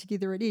doing it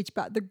together at Edge.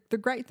 But the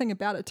great thing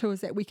about it too is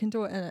that we can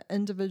do it in an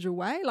individual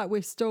way. Like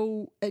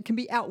it can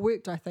be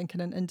outworked, I think, in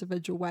an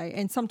individual way.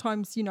 And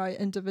sometimes,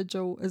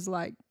 individual is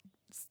like,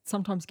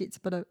 sometimes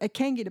it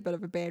can get a bit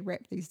of a bad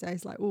rap these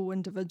days, like,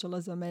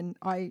 individualism, and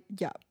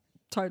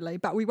totally.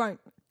 But we won't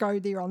go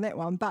there on that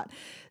one. But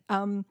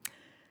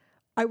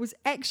I was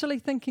actually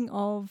thinking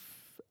of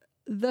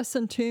this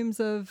in terms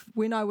of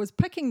when I was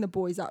picking the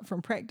boys up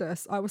from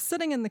practice. I was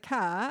sitting in the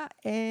car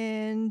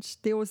and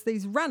there was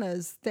these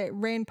runners that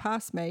ran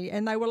past me,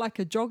 and they were like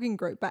a jogging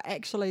group, but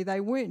actually they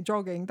weren't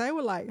jogging. They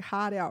were like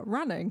hard out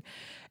running,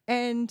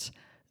 and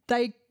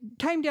they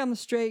came down the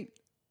street,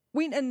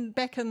 went in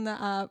back in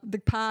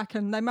the park,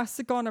 and they must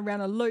have gone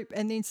around a loop,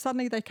 and then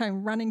suddenly they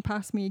came running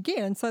past me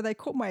again, and so they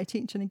caught my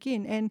attention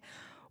again. And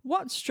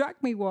what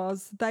struck me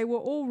was they were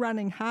all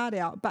running hard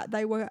out, but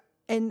they were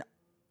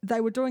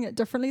doing it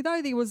differently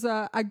though. There was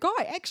a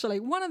guy, actually,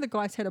 one of the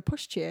guys had a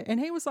pushchair, and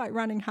he was like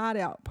running hard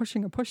out,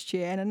 pushing a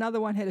pushchair, and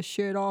another one had a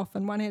shirt off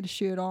and one had a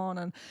shirt on,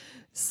 and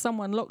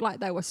someone looked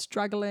like they were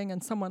struggling,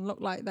 and someone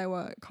looked like they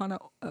were kind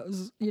of,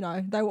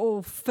 they were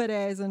all fit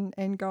as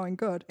and going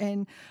good.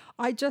 And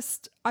I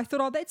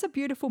thought, that's a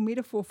beautiful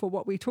metaphor for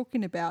what we're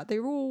talking about.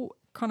 They're all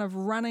kind of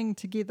running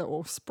together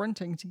or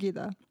sprinting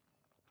together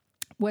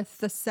with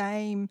the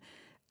same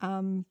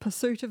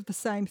pursuit of the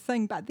same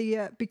thing, but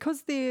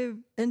because they're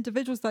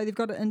individuals though, they've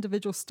got an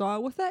individual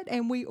style with it,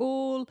 and we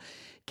all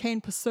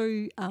can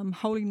pursue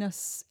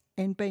holiness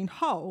and being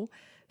whole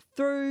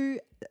through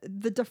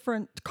the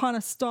different kind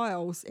of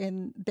styles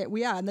and that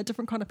we are, and the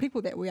different kind of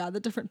people that we are, the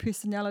different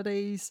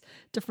personalities,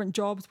 different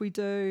jobs we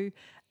do,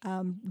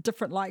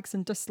 different likes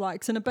and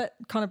dislikes, and a bit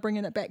kind of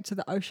bringing it back to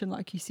the ocean,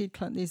 like you said,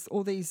 Clint. There's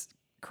all these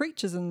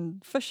creatures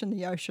and fish in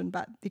the ocean,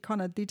 but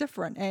they're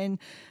different, and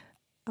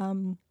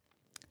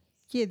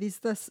there's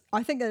this,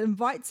 I think it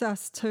invites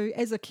us to,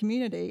 as a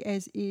community,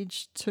 as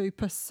Edge, to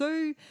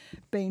pursue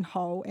being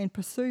whole and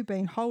pursue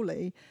being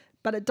holy,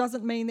 but it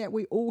doesn't mean that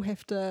we all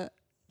have to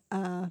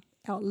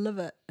outlive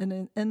it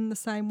in the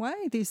same way.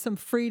 There's some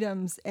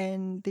freedoms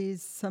and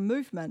there's some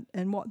movement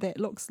in what that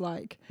looks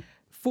like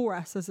for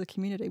us as a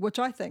community, which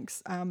I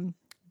think's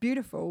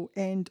beautiful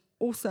and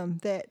awesome,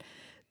 that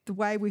the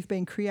way we've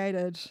been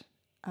created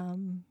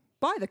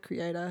by the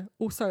Creator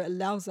also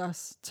allows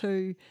us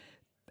to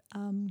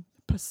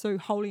pursue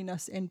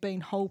holiness and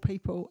being whole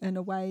people in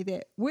a way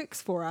that works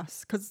for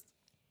us, because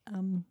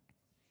and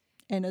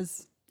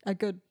is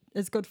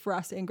good for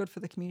us and good for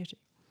the community.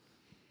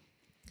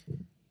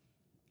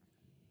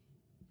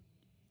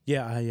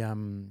 Yeah,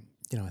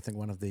 I think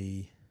one of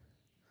the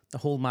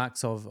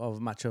hallmarks of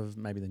much of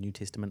maybe the New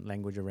Testament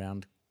language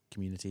around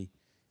community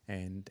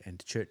and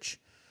church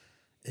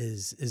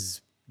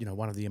is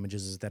one of the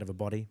images is that of a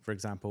body, for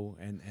example,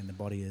 and the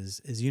body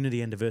is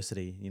unity and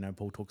diversity.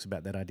 Paul talks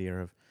about that idea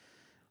of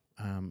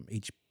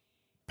each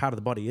part of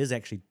the body is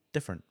actually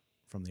different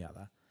from the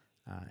other,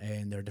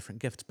 and there are different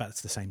gifts, but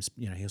it's the same.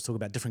 He'll talk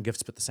about different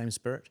gifts, but the same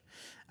Spirit,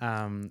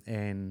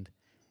 and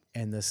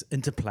this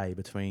interplay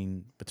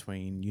between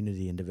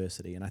unity and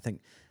diversity. And I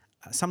think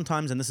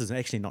sometimes, and this is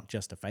actually not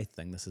just a faith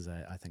thing, this is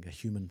I think a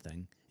human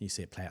thing. You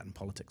see it play out in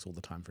politics all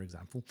the time, for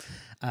example,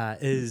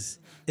 is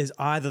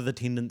either the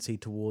tendency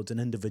towards an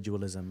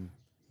individualism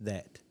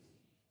that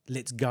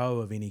lets go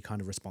of any kind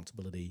of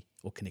responsibility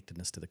or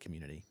connectedness to the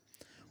community,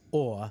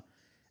 or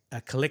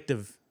a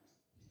collectivism,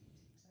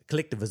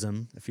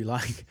 if you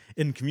like,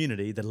 in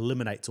community that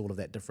eliminates all of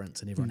that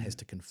difference and everyone has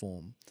to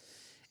conform.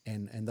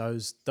 And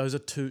those are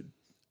two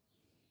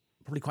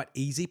probably quite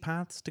easy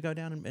paths to go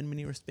down in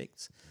many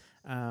respects,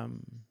 because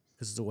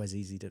it's always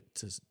easy to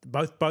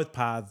both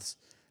paths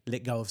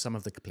let go of some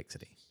of the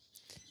complexity.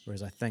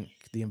 Whereas I think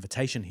the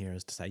invitation here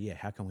is to say,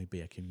 how can we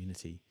be a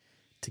community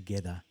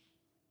together,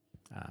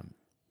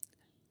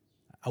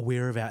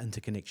 aware of our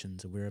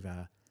interconnections, aware of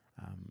our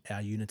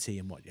unity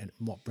and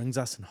what brings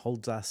us and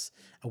holds us,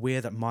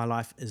 aware that my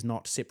life is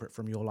not separate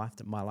from your life,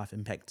 that my life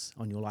impacts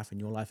on your life and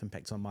your life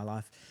impacts on my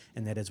life,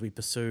 and that as we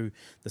pursue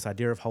this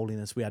idea of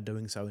holiness, we are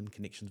doing so in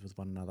connections with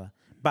one another.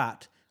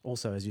 But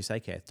also, as you say,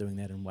 Kath, doing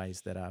that in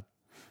ways that are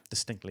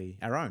distinctly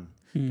our own,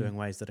 doing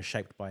ways that are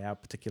shaped by our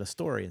particular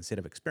story and set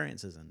of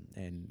experiences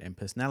and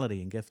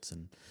personality and gifts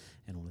and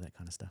all of that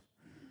kind of stuff.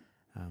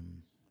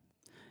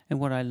 And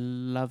what I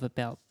love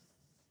about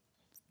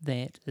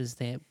that is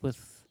that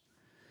with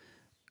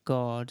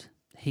God,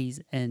 He's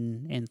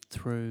in and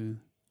through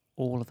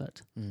all of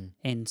it.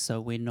 And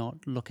so we're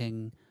not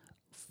looking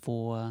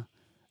for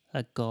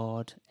a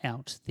God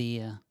out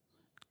there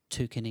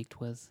to connect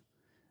with.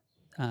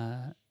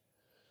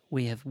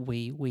 We have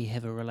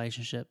a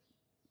relationship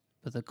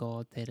with a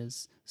God that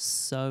is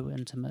so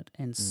intimate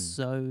and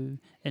so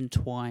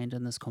entwined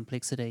in this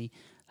complexity.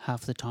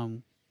 Half the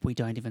time we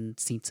don't even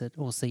sense it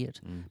or see it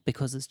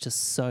because it's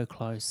just so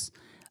close,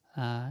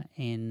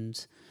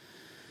 and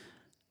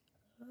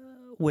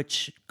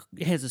which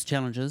has its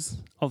challenges,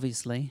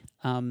 obviously.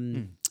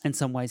 In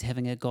some ways,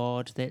 having a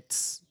God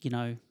that's,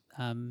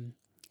 and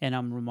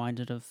I'm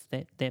reminded of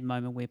that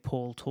moment where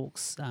Paul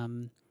talks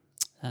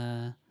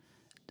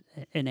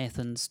in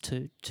Athens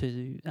to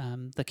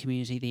the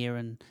community there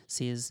and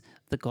says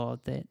the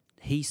God that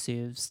he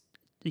serves,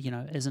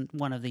 isn't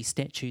one of these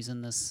statues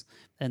in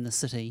the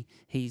city.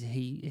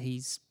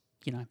 He's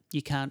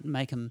you can't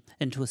make him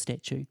into a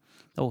statue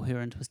or her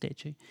into a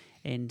statue,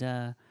 and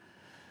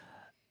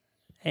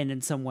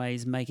in some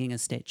ways making a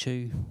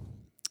statue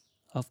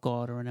of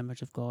God or an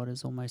image of God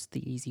is almost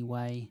the easy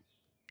way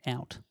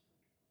out.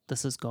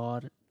 This is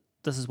God.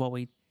 This is what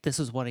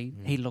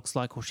he looks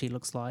like or she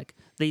looks like.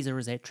 These are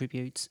his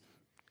attributes.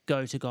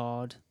 Go to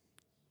God,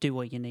 do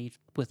what you need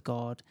with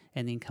God,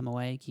 and then come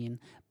away again.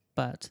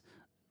 But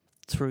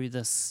through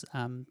this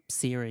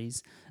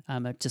series,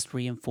 it just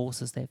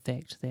reinforces that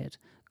fact that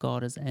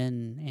God is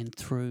in and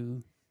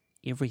through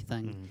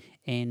everything,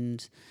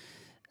 and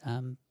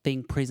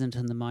being present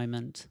in the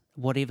moment,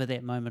 whatever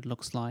that moment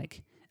looks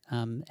like,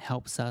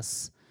 helps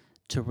us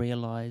to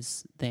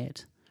realize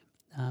that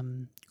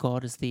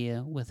God is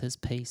there with his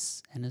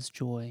peace and his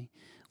joy,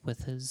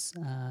 with his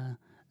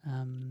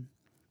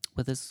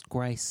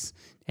grace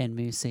and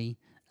mercy,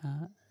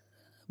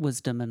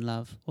 wisdom and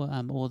love.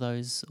 All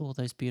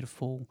those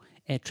beautiful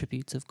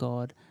attributes of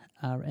God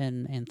are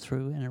in and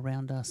through and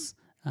around us.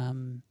 I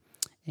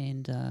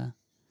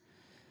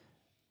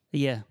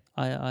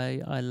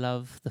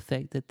love the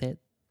fact that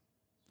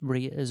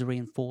is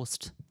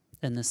reinforced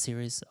in this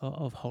series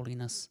of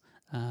holiness.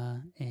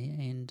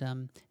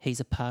 And he's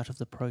a part of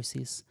the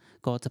process.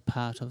 God's a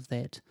part of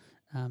that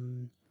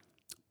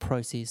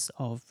process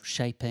of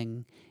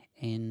shaping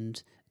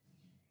and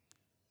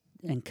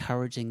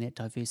encouraging that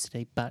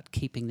diversity, but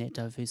keeping that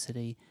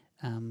diversity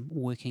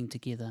working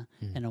together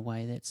in a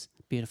way that's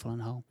beautiful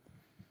and whole.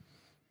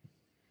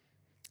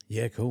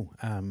 Yeah, cool.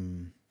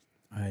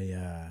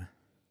 I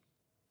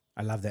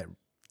love that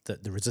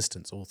the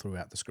resistance all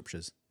throughout the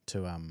scriptures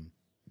to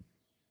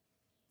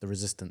the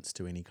resistance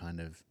to any kind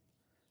of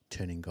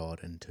turning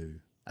God into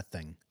a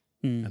thing,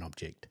 an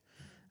object.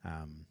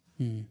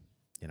 The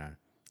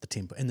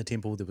temple. In the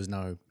temple, there was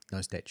no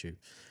statue.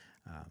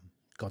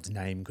 God's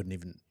name couldn't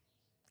even.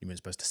 You weren't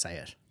supposed to say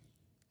it.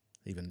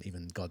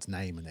 Even God's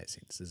name, in that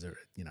sense, is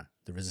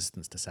the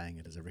resistance to saying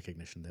it is a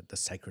recognition that the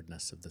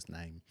sacredness of this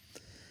name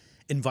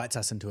invites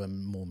us into a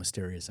more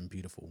mysterious and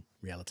beautiful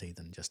reality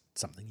than just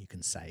something you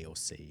can say or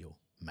see or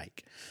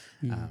make.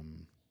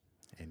 And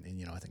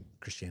I think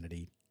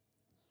Christianity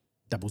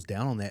doubles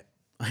down on that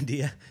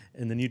idea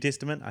in the New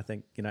Testament. I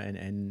think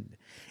and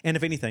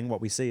if anything,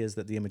 what we see is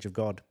that the image of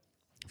God,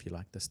 if you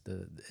like,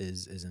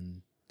 is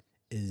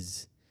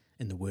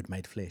in the Word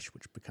made flesh,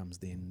 which becomes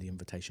then the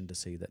invitation to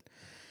see that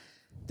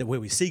where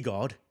we see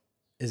God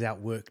is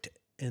outworked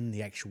in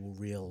the actual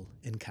real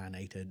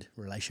incarnated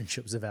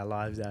relationships of our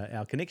lives,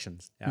 our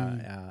connections,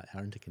 our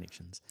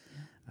interconnections,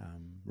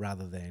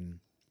 rather than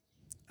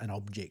an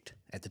object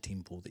at the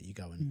temple that you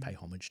go and pay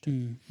homage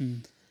to.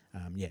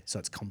 So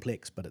it's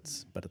complex, but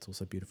it's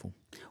also beautiful.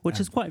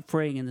 Which is quite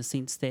freeing in the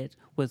sense that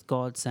with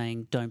God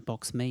saying, "Don't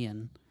box me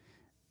in,"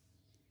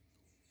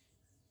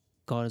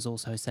 God is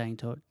also saying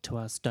to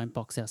us, "Don't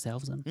box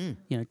ourselves in."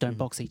 Don't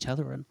box each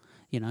other in.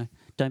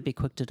 Don't be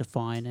quick to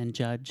define and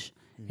judge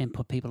and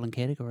put people in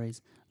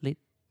categories. Let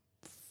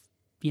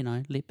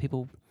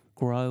people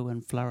grow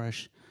and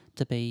flourish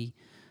to be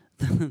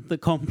the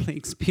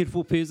complex,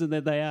 beautiful person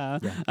that they are,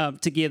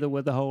 together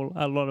with a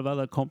lot of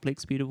other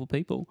complex, beautiful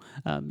people.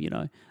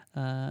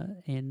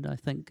 And I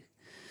think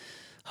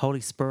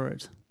Holy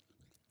Spirit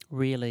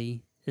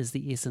really is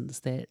the essence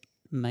that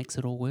makes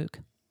it all work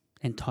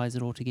and ties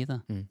it all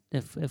together.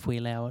 If we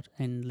allow it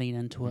and lean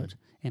into it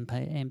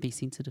and be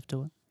sensitive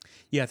to it.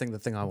 Yeah, I think the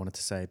thing I wanted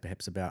to say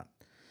perhaps about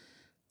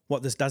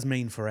what this does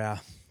mean for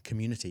our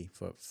community,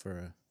 for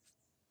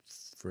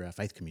our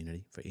faith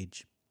community, for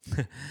Edge,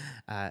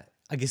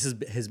 I guess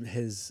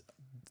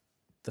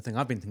the thing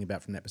I've been thinking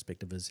about from that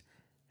perspective is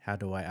how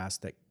do I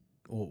ask that,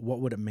 or what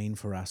would it mean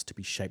for us to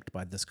be shaped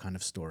by this kind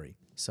of story?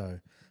 So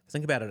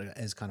think about it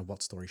as kind of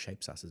what story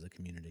shapes us as a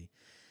community,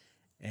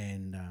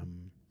 and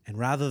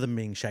rather than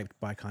being shaped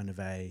by kind of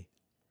a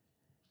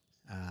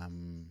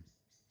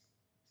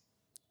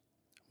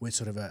we're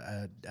sort of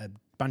a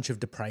bunch of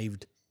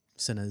depraved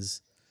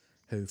sinners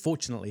who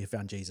fortunately have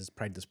found Jesus,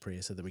 prayed this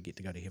prayer so that we get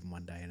to go to heaven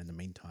one day, and in the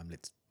meantime,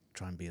 let's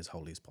try and be as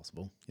holy as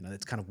possible. You know,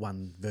 that's kind of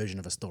one version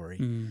of a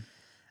story.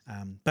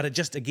 But it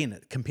just, again,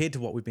 compared to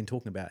what we've been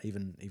talking about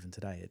even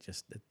today,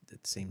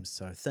 it seems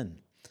so thin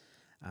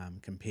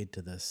compared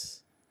to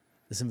this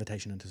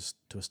invitation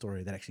to a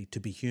story that actually to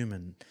be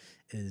human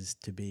is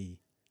to be,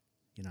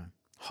 you know,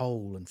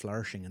 whole and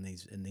flourishing in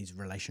these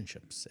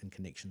relationships and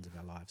connections of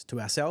our lives to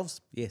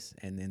ourselves, yes,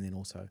 and then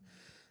also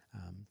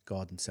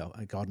God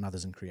and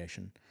others in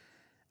creation,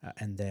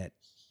 and that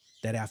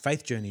our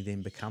faith journey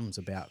then becomes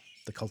about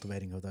the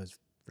cultivating of those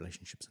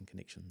relationships and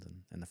connections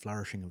and the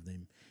flourishing of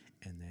them,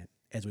 and that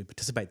as we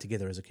participate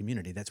together as a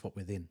community, that's what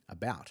we're then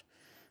about.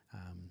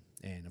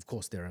 And of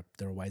course, there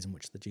are ways in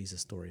which the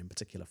Jesus story in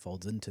particular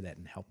folds into that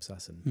and helps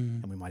us,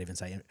 and we might even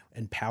say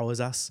empowers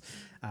us,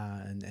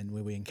 and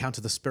where we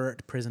encounter the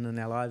Spirit present in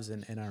our lives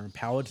and are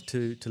empowered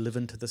to live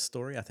into this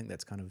story. I think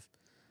that's kind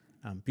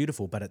of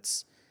beautiful, but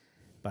it's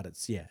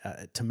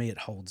to me it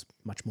holds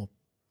much more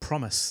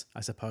promise,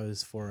 I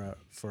suppose, for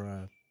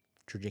a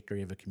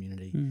trajectory of a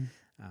community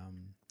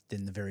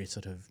than the very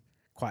sort of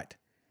quite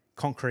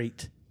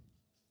concrete,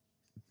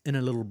 in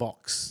a little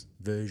box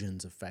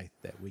versions of faith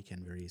that we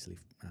can very easily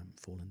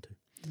fall into.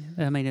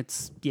 I mean,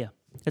 it's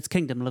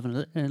kingdom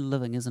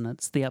living, isn't it?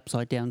 It's the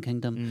upside down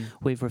kingdom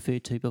we've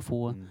referred to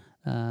before,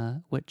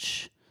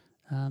 which,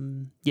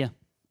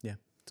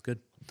 it's good.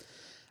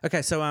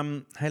 Okay,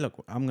 so hey,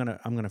 look, I'm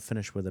gonna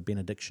finish with a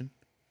benediction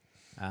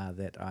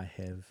that I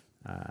have,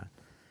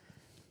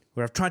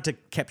 where I've tried to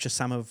capture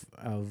some of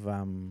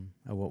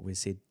what we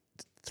said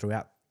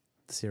throughout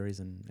the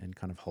series and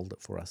kind of hold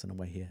it for us in a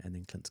way here, and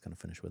then Clint's going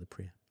to finish with a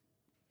prayer.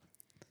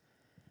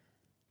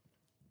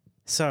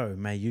 So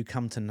may you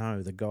come to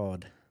know the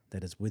God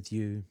that is with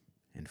you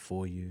and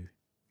for you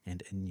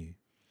and in you,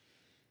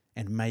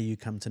 and may you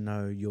come to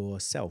know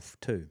yourself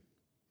too,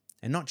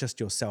 and not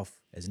just yourself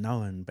as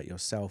known, but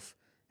yourself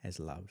as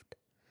loved,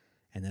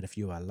 and that if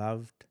you are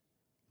loved,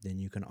 then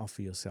you can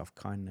offer yourself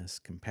kindness,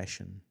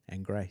 compassion,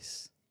 and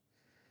grace.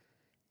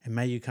 And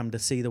may you come to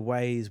see the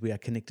ways we are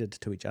connected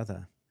to each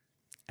other,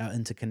 our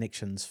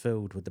interconnections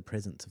filled with the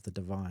presence of the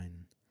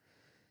divine,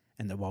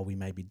 and that while we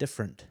may be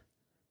different,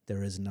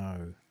 there is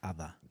no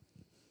other.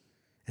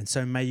 And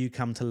so may you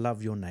come to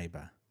love your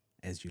neighbour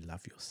as you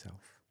love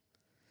yourself.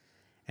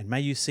 And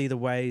may you see the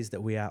ways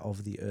that we are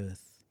of the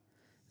earth,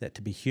 that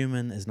to be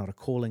human is not a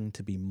calling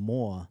to be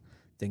more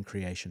than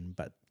creation,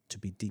 but to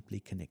be deeply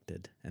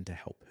connected and to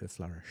help her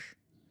flourish.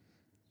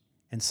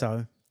 And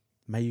so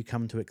may you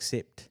come to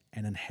accept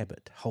and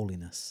inhabit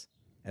holiness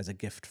as a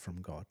gift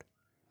from God.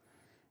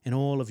 In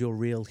all of your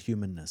real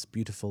humanness,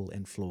 beautiful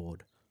and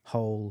flawed,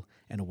 whole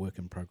and a work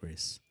in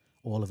progress,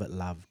 all of it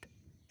loved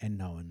and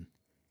known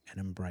and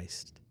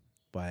embraced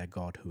by a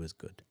God who is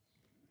good.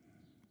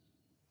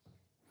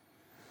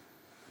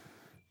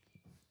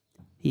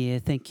 Yeah,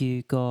 thank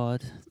you,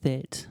 God,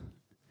 that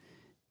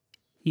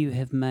you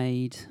have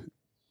made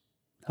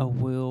a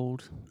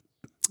world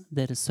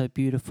that is so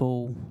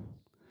beautiful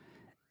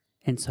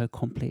and so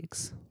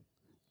complex.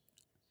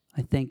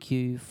 I thank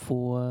you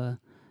for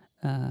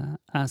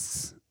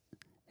us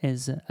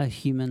as a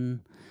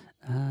human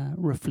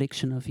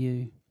reflection of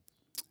you,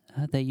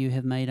 that you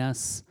have made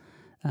us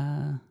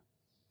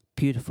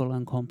beautiful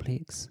and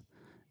complex.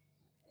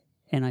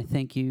 And I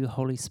thank you,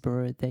 Holy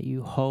Spirit, that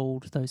you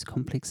hold those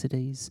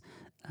complexities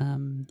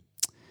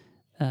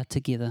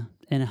together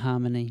in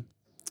harmony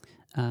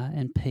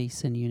and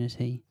peace and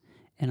unity.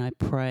 And I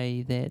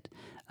pray that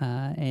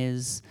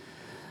as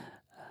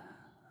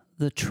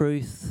the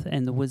truth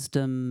and the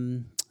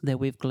wisdom that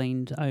we've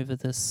gleaned over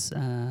this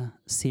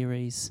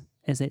series,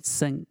 as it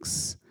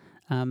sinks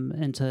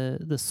into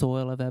the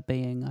soil of our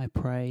being, I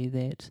pray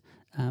that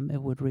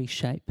it would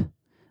reshape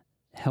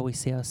how we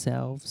see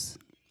ourselves,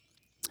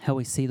 how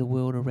we see the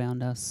world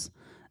around us,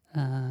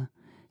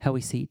 how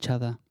we see each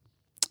other,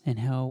 and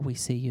how we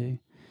see you.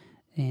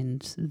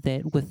 And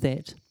that with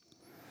that,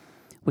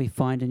 we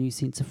find a new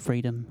sense of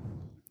freedom,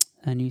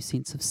 a new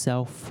sense of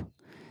self,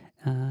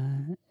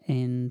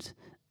 and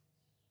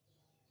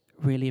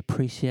really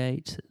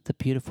appreciate the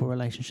beautiful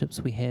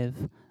relationships we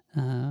have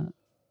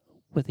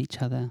with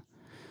each other,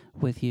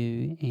 with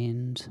you,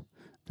 and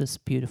this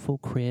beautiful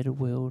created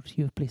world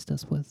you have blessed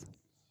us with.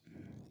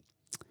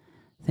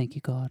 Thank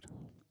you, God.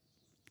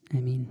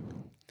 Amen.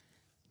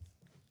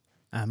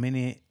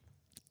 Amen.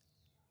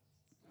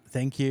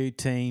 Thank you,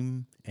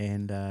 team.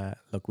 And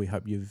look, we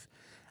hope you've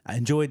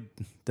enjoyed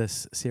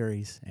this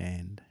series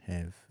and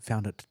have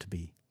found it to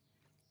be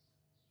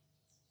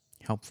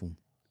helpful.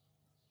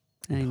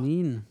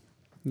 Amen.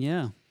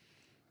 Yeah.